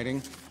candle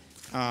lighting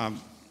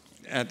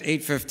at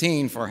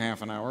 8:15 for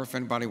half an hour, if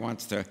anybody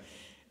wants to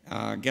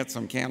get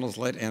some candles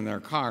lit in their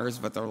cars,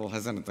 but they're a little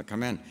hesitant to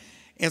come in.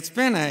 It's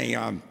been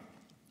a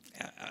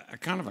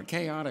kind of a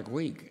chaotic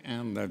week,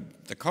 and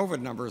the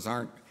COVID numbers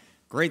aren't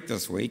great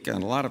this week,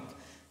 and a lot of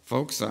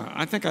folks,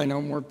 I think I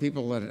know more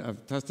people that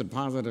have tested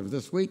positive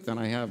this week than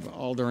I have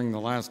all during the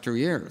last 2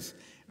 years.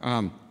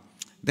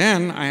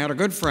 Then I had a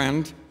good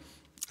friend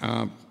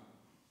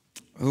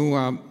who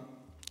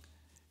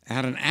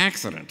had an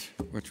accident,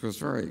 which was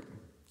very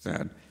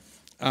sad.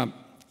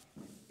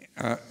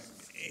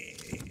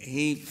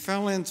 He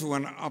fell into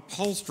an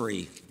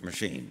upholstery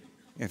machine,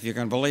 if you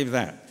can believe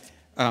that.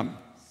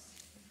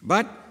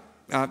 But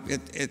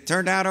it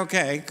turned out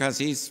okay, because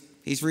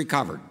he's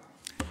recovered.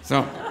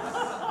 So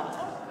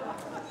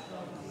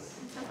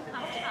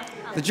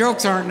the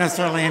jokes aren't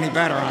necessarily any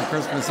better on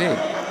Christmas Eve.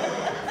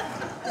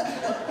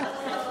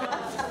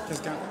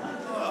 Just go.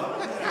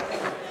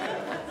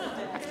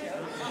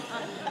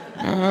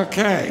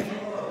 Okay.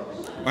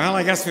 Well,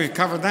 I guess we've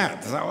covered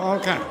that. So,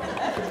 okay.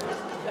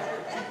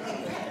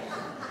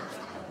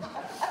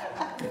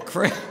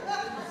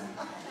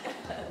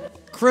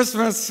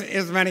 Christmas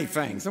is many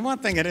things, and one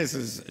thing it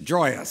is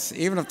joyous,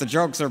 even if the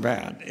jokes are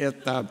bad.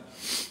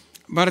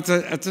 But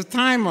it's a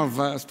time of,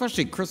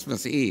 especially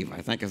Christmas Eve,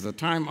 I think, is a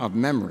time of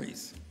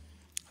memories.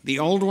 The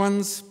old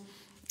ones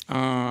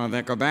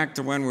that go back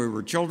to when we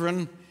were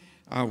children,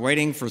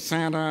 waiting for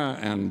Santa,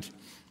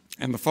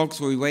 and the folks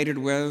we waited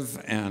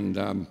with,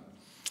 and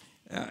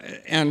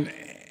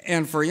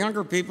for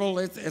younger people,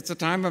 it's a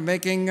time of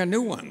making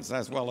new ones,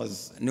 as well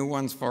as new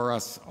ones for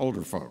us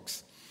older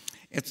folks.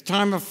 It's a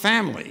time of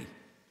family,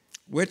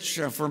 which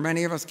for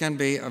many of us can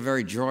be a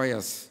very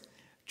joyous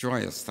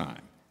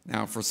time.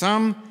 Now, for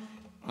some,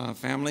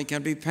 family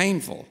can be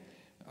painful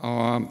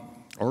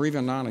or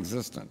even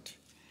non-existent.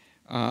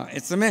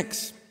 It's a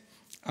mix.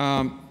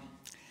 Time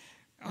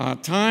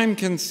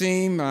can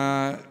seem,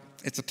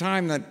 it's a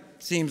time that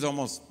seems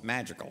almost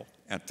magical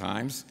at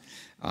times.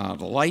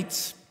 The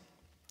lights,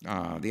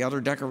 the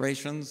other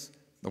decorations,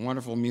 the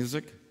wonderful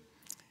music,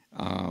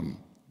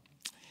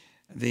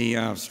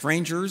 the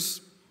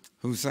strangers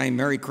who say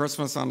Merry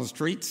Christmas on the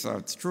streets.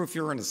 It's true if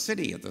you're in a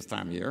city at this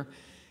time of year.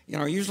 You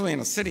know, usually in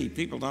a city,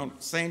 people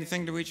don't say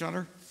anything to each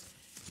other.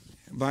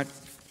 But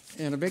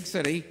in a big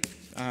city,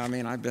 I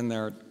mean, I've been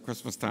there at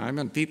Christmas time,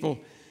 and people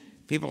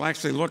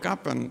actually look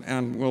up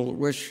and will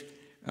wish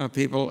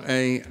people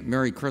a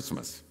Merry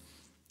Christmas.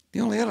 The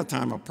only other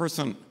time a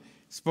person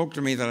spoke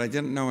to me that I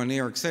didn't know in New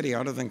York City,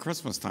 other than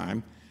Christmas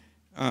time,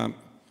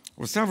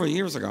 was several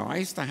years ago. I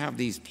used to have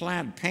these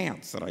plaid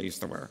pants that I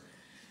used to wear.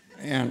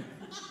 And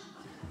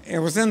it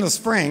was in the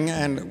spring,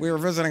 and we were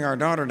visiting our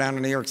daughter down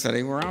in New York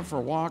City. We were out for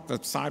a walk. The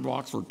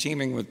sidewalks were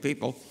teeming with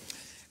people.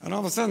 And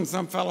all of a sudden,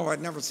 some fellow I'd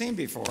never seen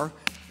before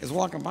is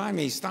walking by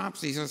me. He stops.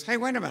 He says, "Hey,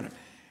 wait a minute."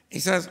 He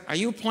says, "Are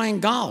you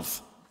playing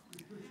golf?"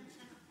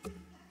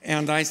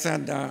 And I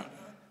said,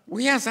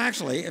 "Well, yes,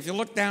 actually. If you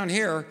look down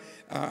here,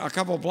 a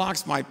couple of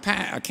blocks, my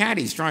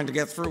caddy's trying to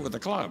get through with the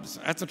clubs."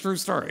 That's a true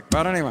story.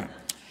 But anyway,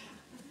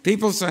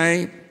 people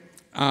say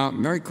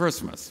Merry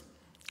Christmas.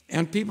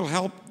 And people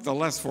help the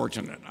less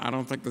fortunate. I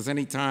don't think there's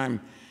any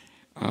time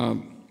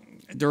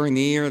during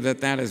the year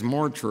that is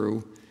more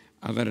true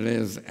than it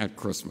is at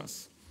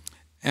Christmas.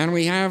 And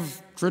we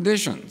have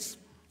traditions.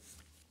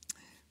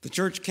 The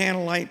church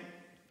candlelight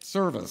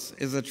service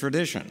is a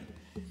tradition.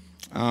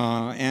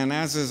 And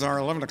as is our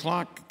 11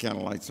 o'clock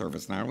candlelight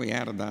service now. We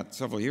added that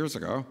several years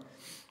ago.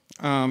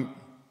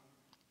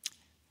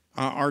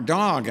 Our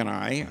dog and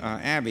I,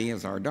 Abby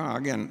is our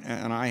dog, and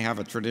I have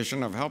a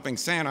tradition of helping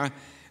Santa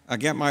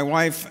get my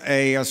wife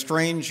a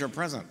strange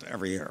present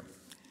every year.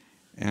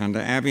 And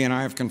Abby and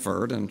I have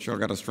conferred, and she'll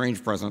get a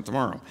strange present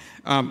tomorrow.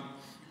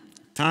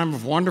 Time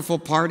of wonderful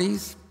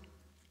parties.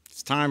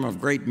 It's time of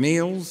great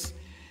meals.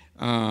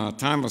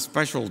 Time of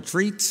special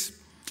treats.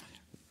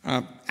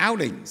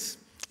 Outings.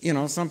 You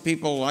know, some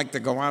people like to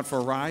go out for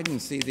a ride and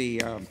see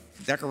the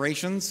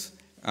decorations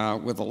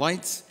with the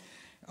lights.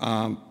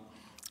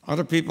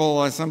 Other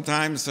people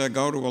sometimes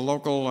go to a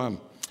local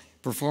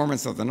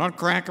performance of the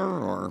Nutcracker,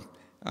 or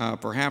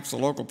perhaps a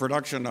local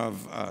production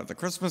of the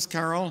Christmas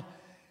Carol.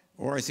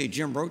 Or I see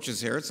Jim Roach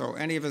is here, so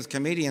any of his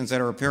comedians that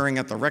are appearing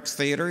at the Rex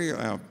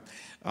Theater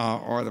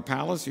or the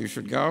Palace, you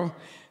should go.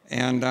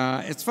 And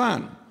it's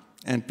fun.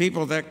 And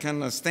people that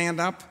can stand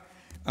up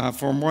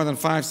for more than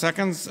 5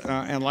 seconds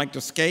and like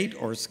to skate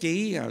or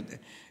ski,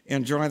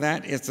 enjoy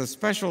that. It's a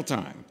special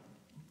time.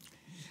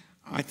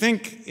 I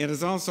think it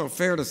is also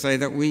fair to say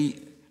that we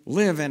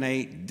live in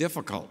a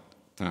difficult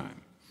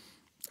time.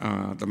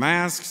 The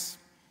masks,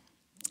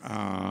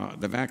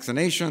 the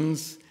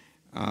vaccinations,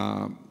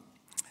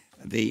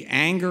 the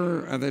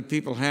anger that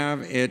people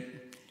have,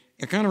 it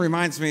kind of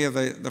reminds me of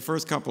the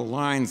first couple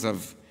lines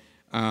of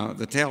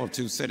The Tale of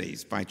Two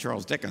Cities by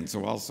Charles Dickens,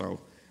 who also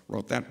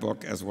wrote that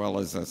book as well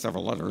as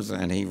several others,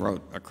 and he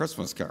wrote A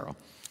Christmas Carol.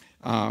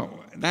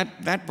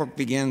 That book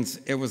begins,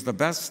 "It was the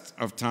best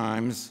of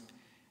times,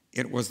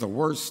 it was the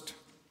worst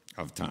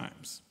of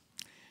times."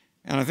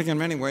 And I think in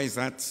many ways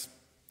that's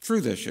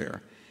true this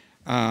year.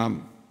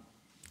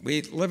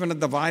 We live in a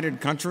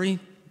divided country.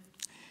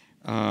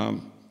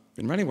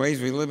 In many ways,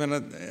 we live in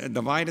a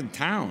divided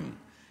town.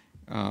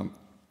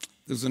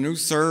 There's a new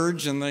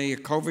surge in the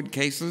COVID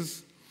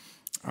cases.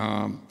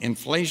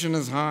 Inflation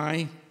is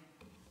high.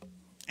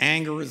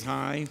 Anger is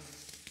high.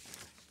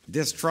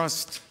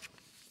 Distrust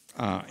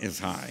is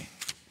high.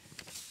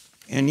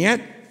 And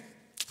yet,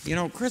 you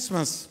know,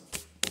 Christmas,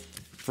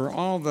 for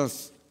all the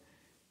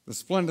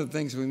splendid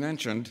things we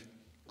mentioned,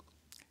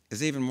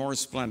 is even more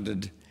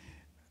splendid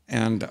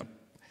and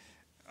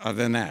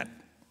than that.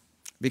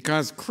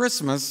 Because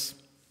Christmas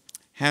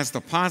has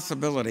the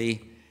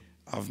possibility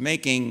of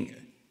making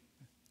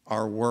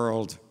our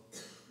world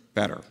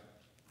better.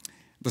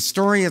 The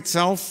story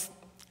itself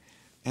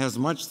has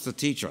much to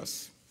teach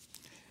us.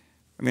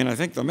 I mean, I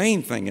think the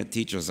main thing it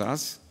teaches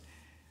us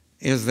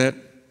is that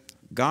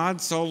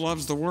God so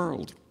loves the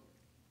world.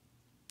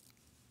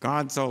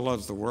 God so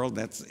loves the world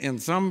that's in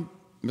some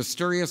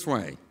mysterious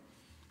way,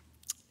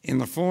 in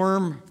the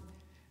form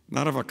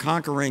not of a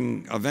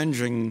conquering,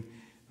 avenging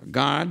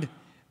God,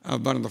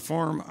 but in the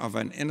form of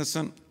an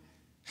innocent,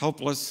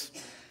 helpless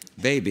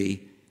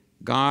baby.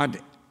 God,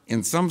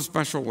 in some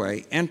special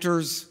way,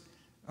 enters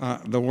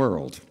the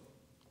world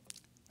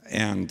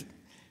and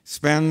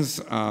spends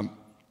a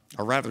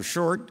rather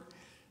short,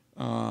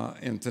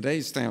 in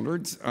today's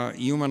standards,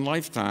 human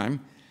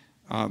lifetime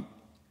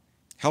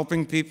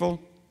helping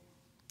people,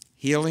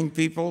 healing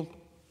people,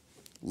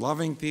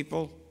 loving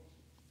people,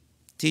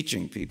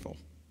 teaching people.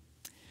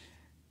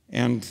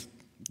 And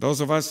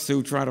those of us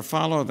who try to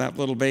follow that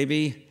little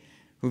baby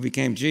who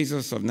became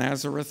Jesus of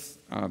Nazareth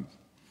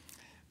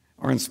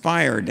are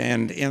inspired.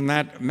 And in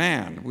that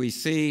man, we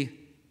see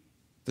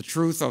the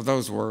truth of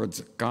those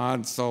words,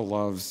 God so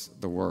loves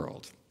the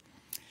world.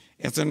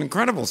 It's an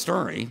incredible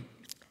story.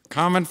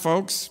 Common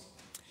folks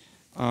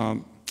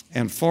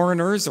and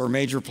foreigners are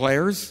major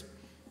players.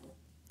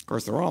 Of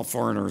course, they're all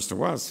foreigners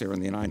to us here in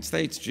the United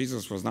States.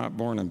 Jesus was not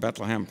born in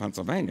Bethlehem,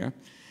 Pennsylvania.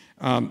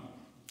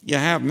 You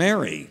have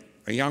Mary,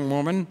 a young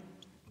woman,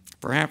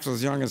 perhaps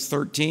as young as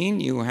 13.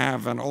 You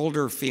have an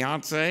older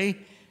fiance,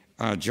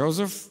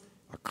 Joseph,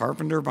 a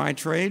carpenter by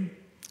trade.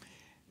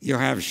 You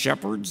have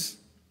shepherds.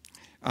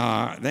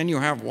 Then you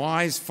have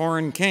wise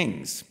foreign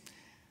kings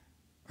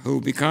who,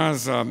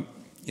 because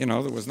you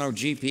know, there was no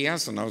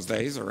GPS in those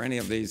days or any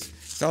of these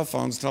cell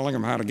phones telling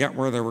them how to get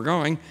where they were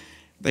going,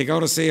 they go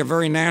to see a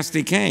very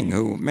nasty king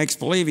who makes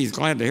believe he's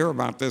glad to hear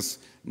about this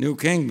new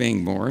king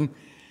being born.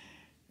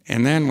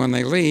 And then when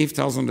they leave,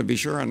 tells them to be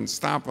sure and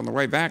stop on the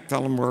way back,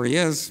 tell them where he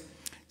is,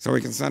 so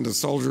he can send his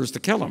soldiers to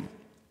kill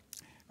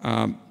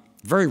him.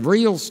 Very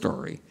real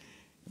story,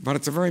 but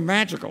it's a very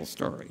magical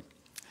story.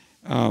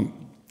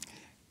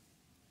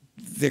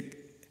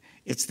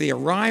 It's the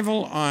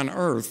arrival on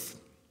earth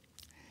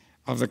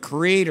of the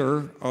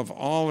creator of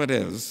all it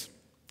is,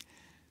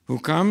 who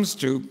comes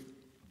to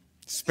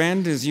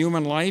spend his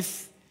human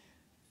life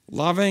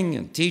loving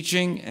and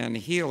teaching and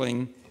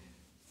healing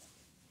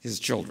his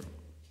children.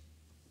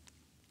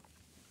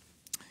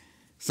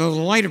 So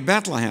the light of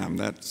Bethlehem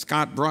that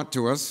Scott brought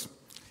to us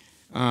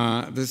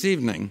this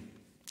evening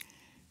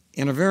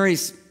in a very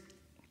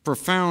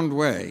profound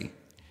way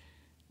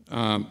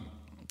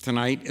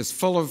tonight is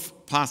full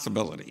of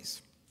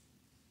possibilities.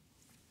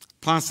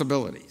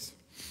 Possibilities.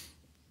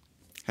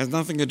 Has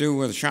nothing to do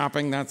with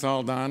shopping, that's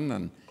all done,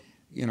 and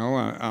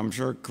I'm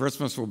sure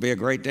Christmas will be a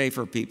great day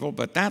for people,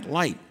 but that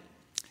light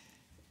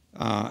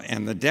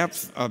and the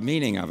depth of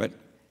meaning of it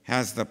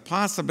has the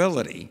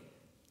possibility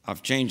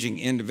of changing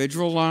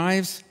individual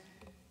lives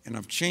and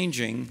of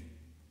changing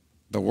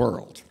the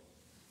world.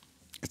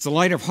 It's a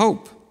light of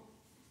hope.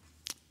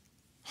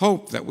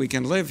 Hope that we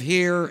can live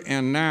here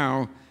and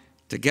now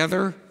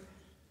together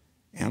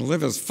and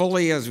live as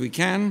fully as we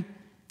can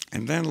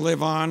and then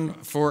live on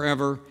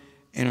forever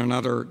in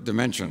another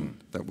dimension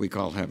that we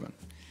call heaven.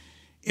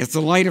 It's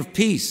a light of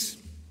peace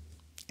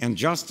and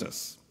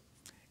justice.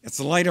 It's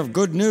a light of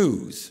good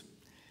news.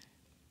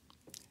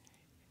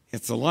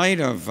 It's a light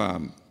of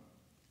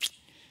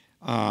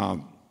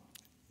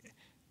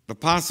the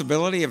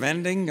possibility of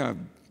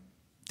ending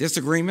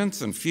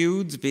disagreements and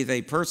feuds, be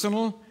they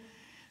personal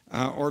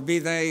or be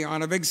they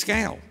on a big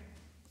scale.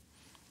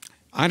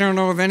 I don't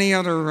know of any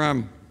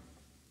other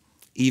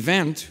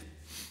event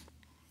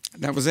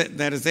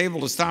that is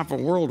able to stop a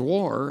world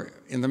war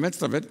in the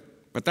midst of it,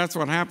 but that's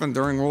what happened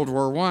during World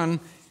War I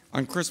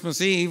on Christmas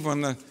Eve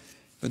when the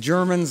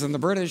Germans and the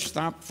British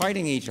stopped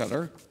fighting each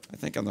other, I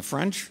think, and the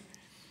French.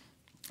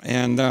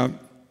 And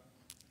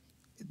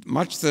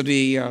much to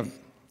the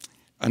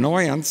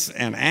annoyance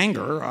and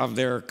anger of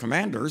their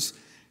commanders,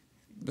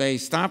 they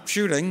stopped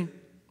shooting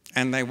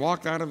and they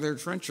walked out of their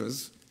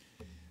trenches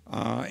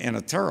in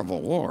a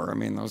terrible war. I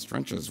mean, those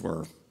trenches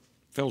were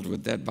filled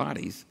with dead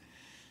bodies.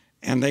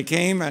 And they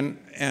came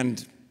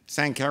and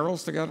sang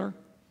carols together,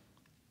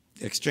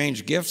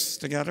 exchanged gifts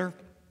together,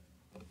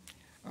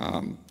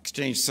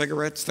 exchanged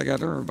cigarettes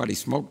together. Everybody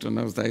smoked in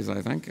those days,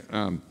 I think.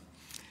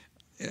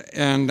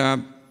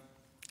 And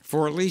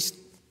for at least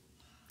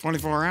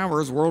 24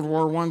 hours, World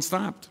War I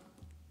stopped.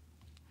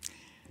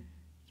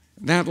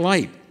 That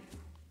light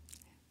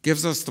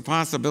gives us the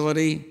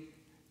possibility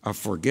of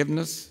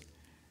forgiveness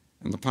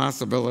and the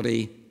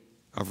possibility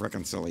of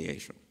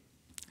reconciliation.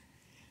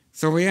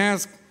 So we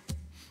ask,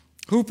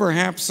 who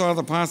perhaps saw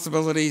the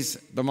possibilities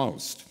the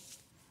most?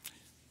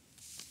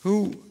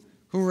 Who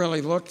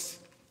really looked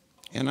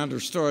and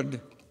understood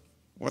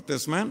what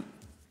this meant?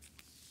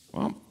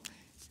 Well,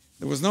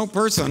 there was no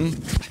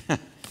person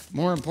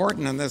more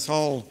important in this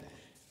whole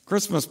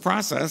Christmas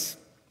process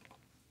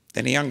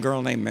than a young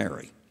girl named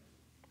Mary.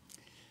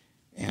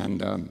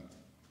 And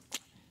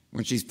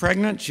when she's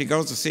pregnant, she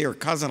goes to see her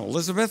cousin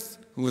Elizabeth,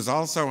 who is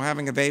also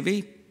having a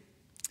baby.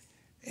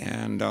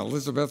 And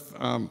Elizabeth's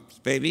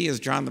baby is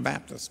John the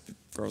Baptist,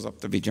 grows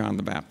up to be John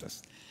the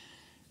Baptist.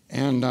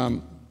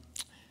 And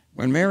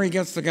when Mary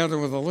gets together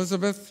with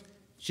Elizabeth,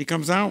 she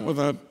comes out with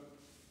an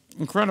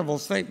incredible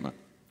statement.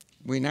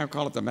 We now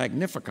call it the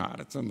Magnificat.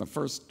 It's in the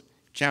first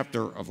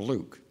chapter of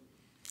Luke.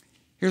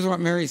 Here's what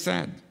Mary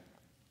said.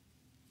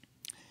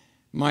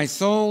 My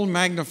soul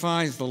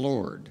magnifies the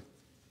Lord,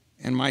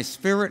 and my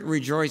spirit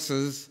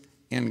rejoices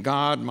in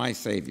God my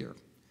Savior.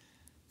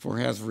 For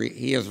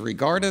he has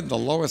regarded the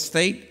low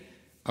estate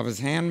of his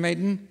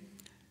handmaiden.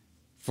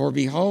 For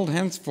behold,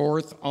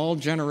 henceforth all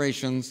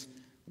generations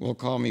will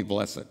call me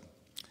blessed.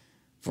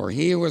 For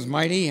he who is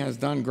mighty has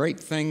done great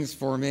things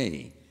for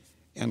me,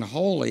 and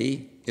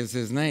holy is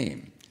his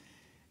name.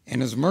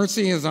 And his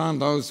mercy is on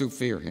those who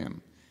fear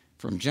him,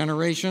 from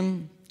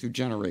generation to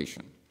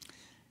generation.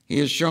 He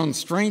has shown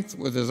strength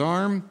with his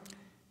arm.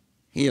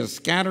 He has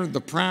scattered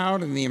the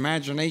proud in the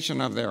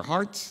imagination of their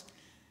hearts.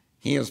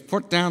 He has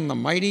put down the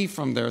mighty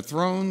from their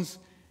thrones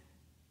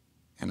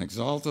and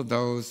exalted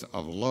those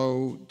of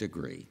low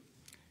degree.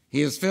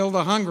 He has filled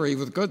the hungry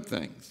with good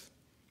things,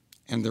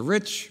 and the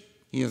rich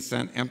he has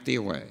sent empty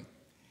away.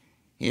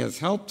 He has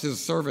helped his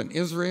servant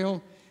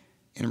Israel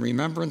in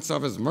remembrance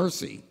of his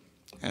mercy,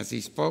 as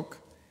he spoke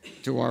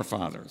to our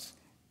fathers,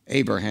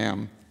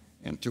 Abraham,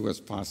 and to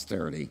his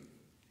posterity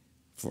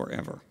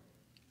forever.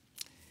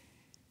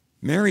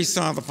 Mary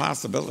saw the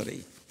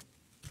possibility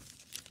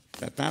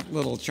that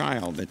little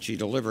child that she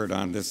delivered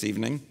on this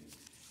evening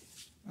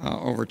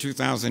over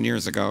 2,000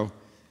 years ago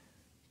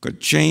could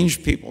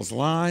change people's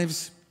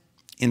lives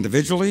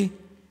individually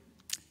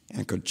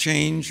and could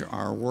change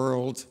our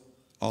world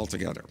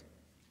altogether.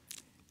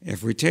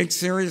 If we take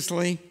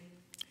seriously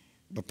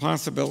the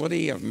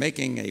possibility of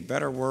making a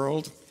better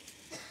world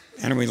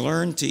and we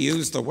learn to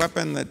use the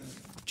weapon that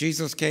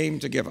Jesus came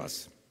to give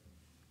us,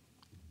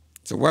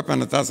 it's a weapon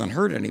that doesn't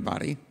hurt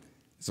anybody.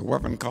 It's a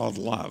weapon called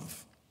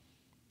love.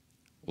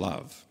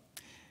 Love.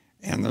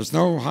 And there's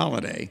no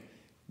holiday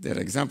that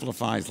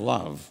exemplifies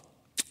love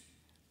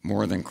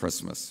more than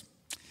Christmas.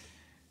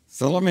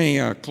 So let me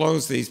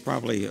close these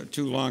probably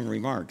too long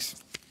remarks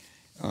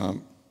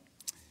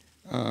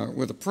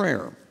with a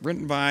prayer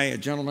written by a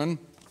gentleman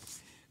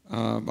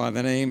by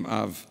the name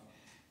of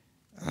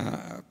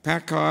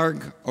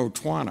Pacarg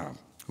Otwana,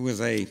 who is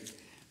a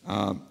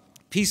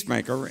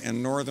peacemaker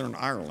in Northern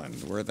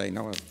Ireland, where they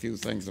know a few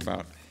things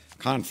about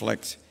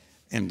conflict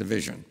and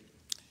division.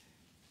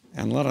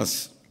 And let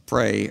us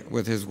pray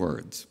with his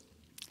words.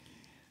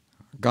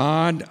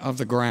 God of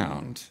the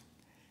ground,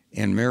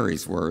 in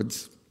Mary's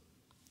words,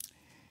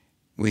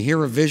 we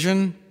hear a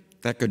vision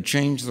that could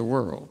change the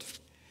world.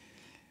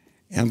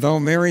 And though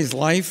Mary's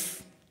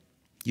life,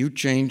 you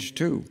changed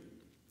too.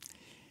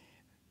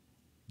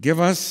 Give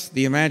us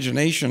the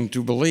imagination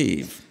to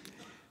believe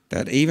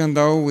that even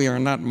though we are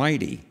not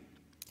mighty,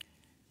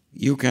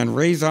 you can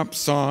raise up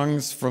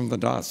songs from the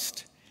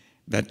dust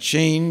that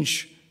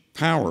change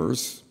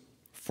powers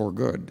for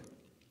good.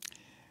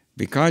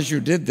 Because you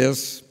did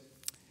this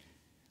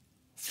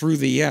through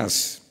the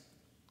yes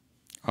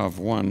of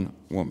one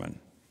woman.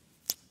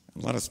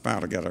 Let us bow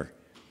together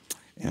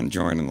and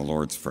join in the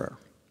Lord's Prayer.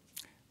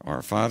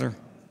 Our Father,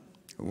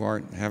 who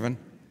art in heaven,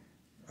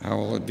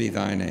 hallowed be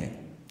thy name.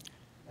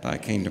 Thy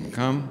kingdom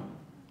come,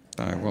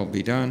 thy will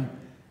be done,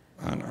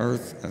 on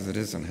earth as it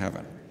is in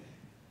heaven.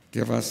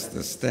 Give us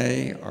this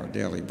day our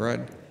daily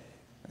bread,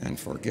 and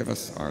forgive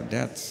us our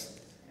debts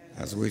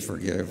as we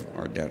forgive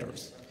our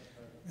debtors.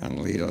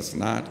 And lead us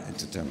not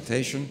into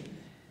temptation,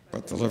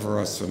 but deliver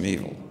us from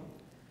evil.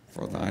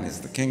 For thine is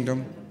the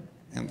kingdom,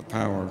 and the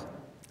power,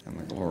 and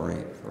the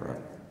glory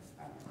forever.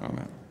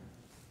 Amen.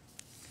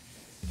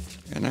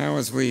 And now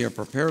as we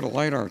prepare to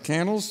light our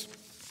candles,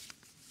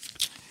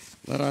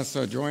 let us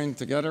join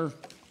together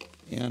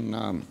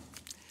in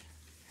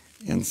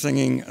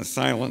singing A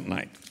Silent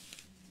Night,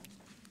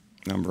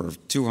 number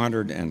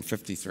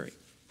 253.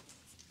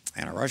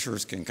 And our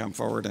ushers can come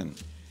forward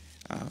and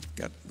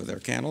get with their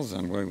candles,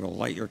 and we will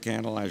light your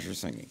candle as you're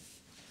singing.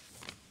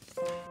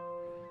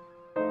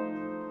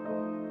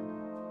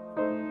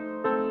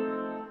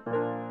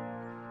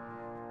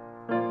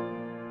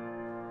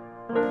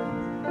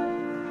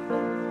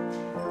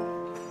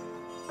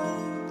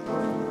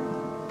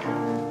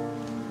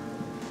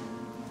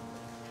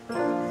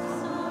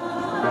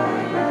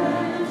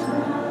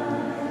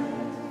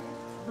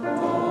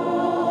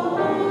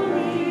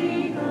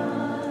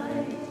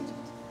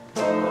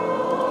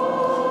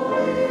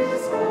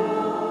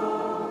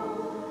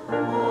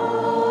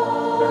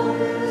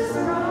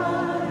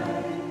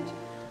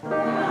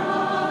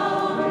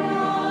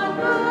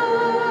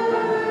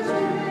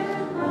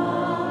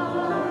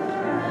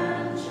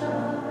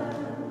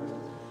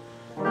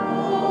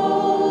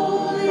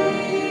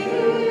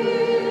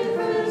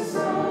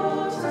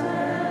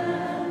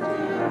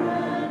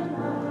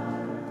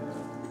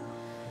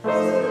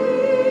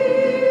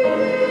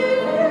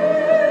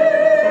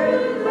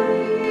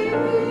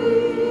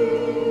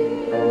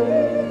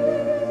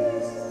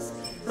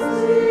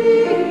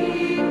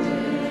 Sleep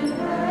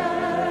in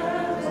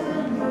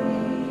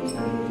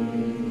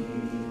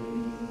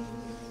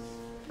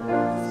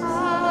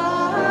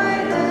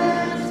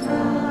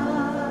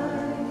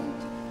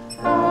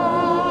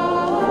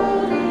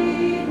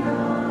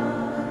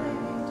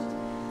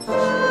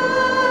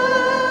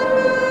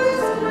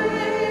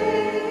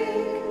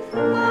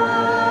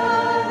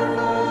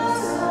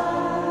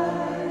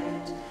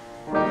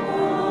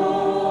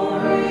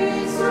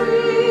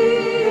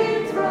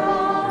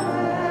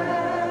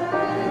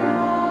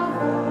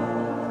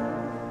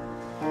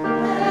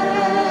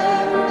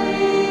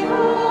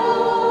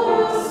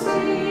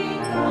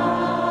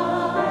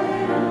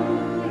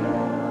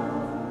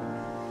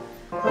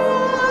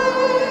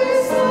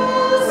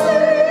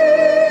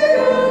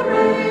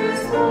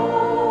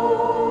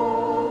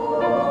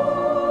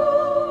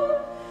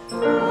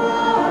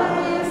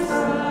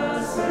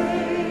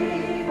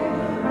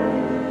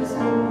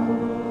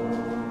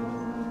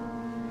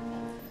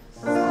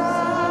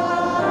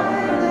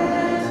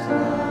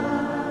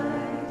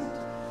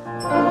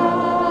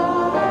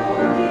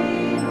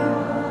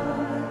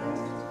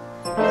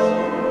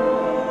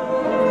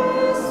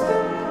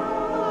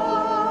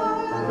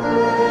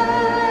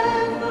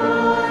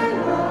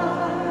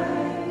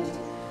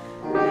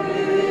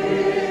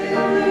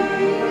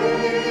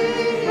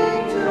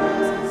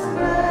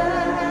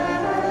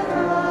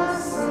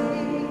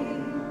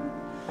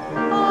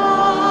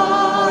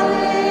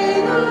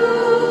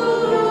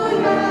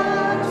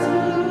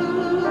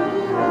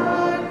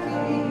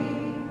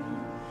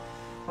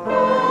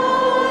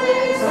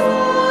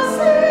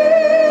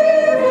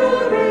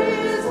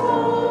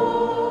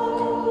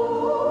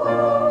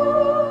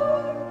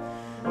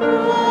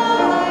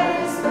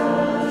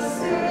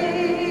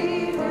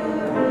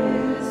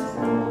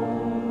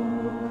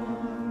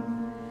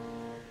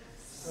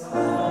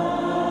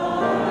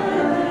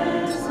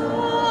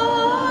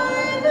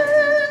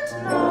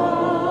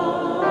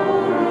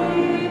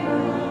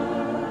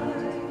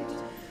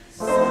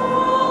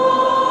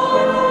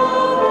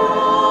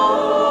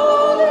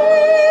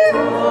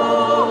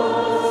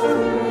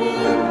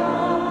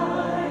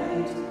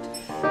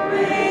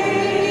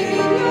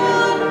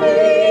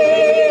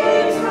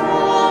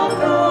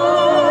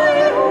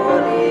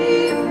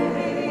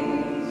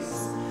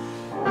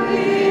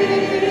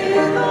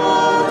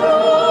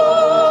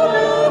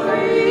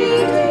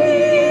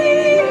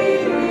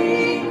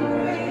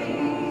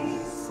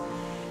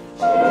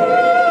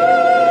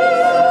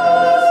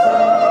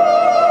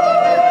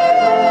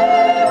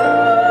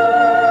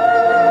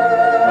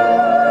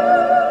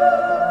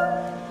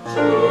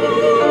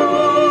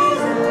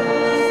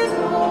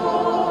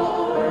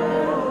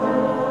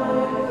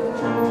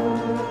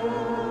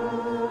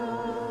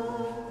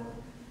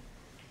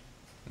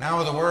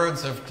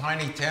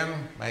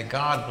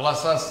God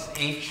bless us,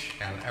 each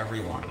and every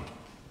one.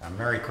 And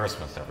Merry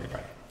Christmas,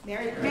 everybody.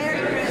 Merry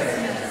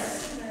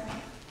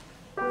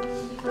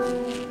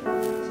Christmas.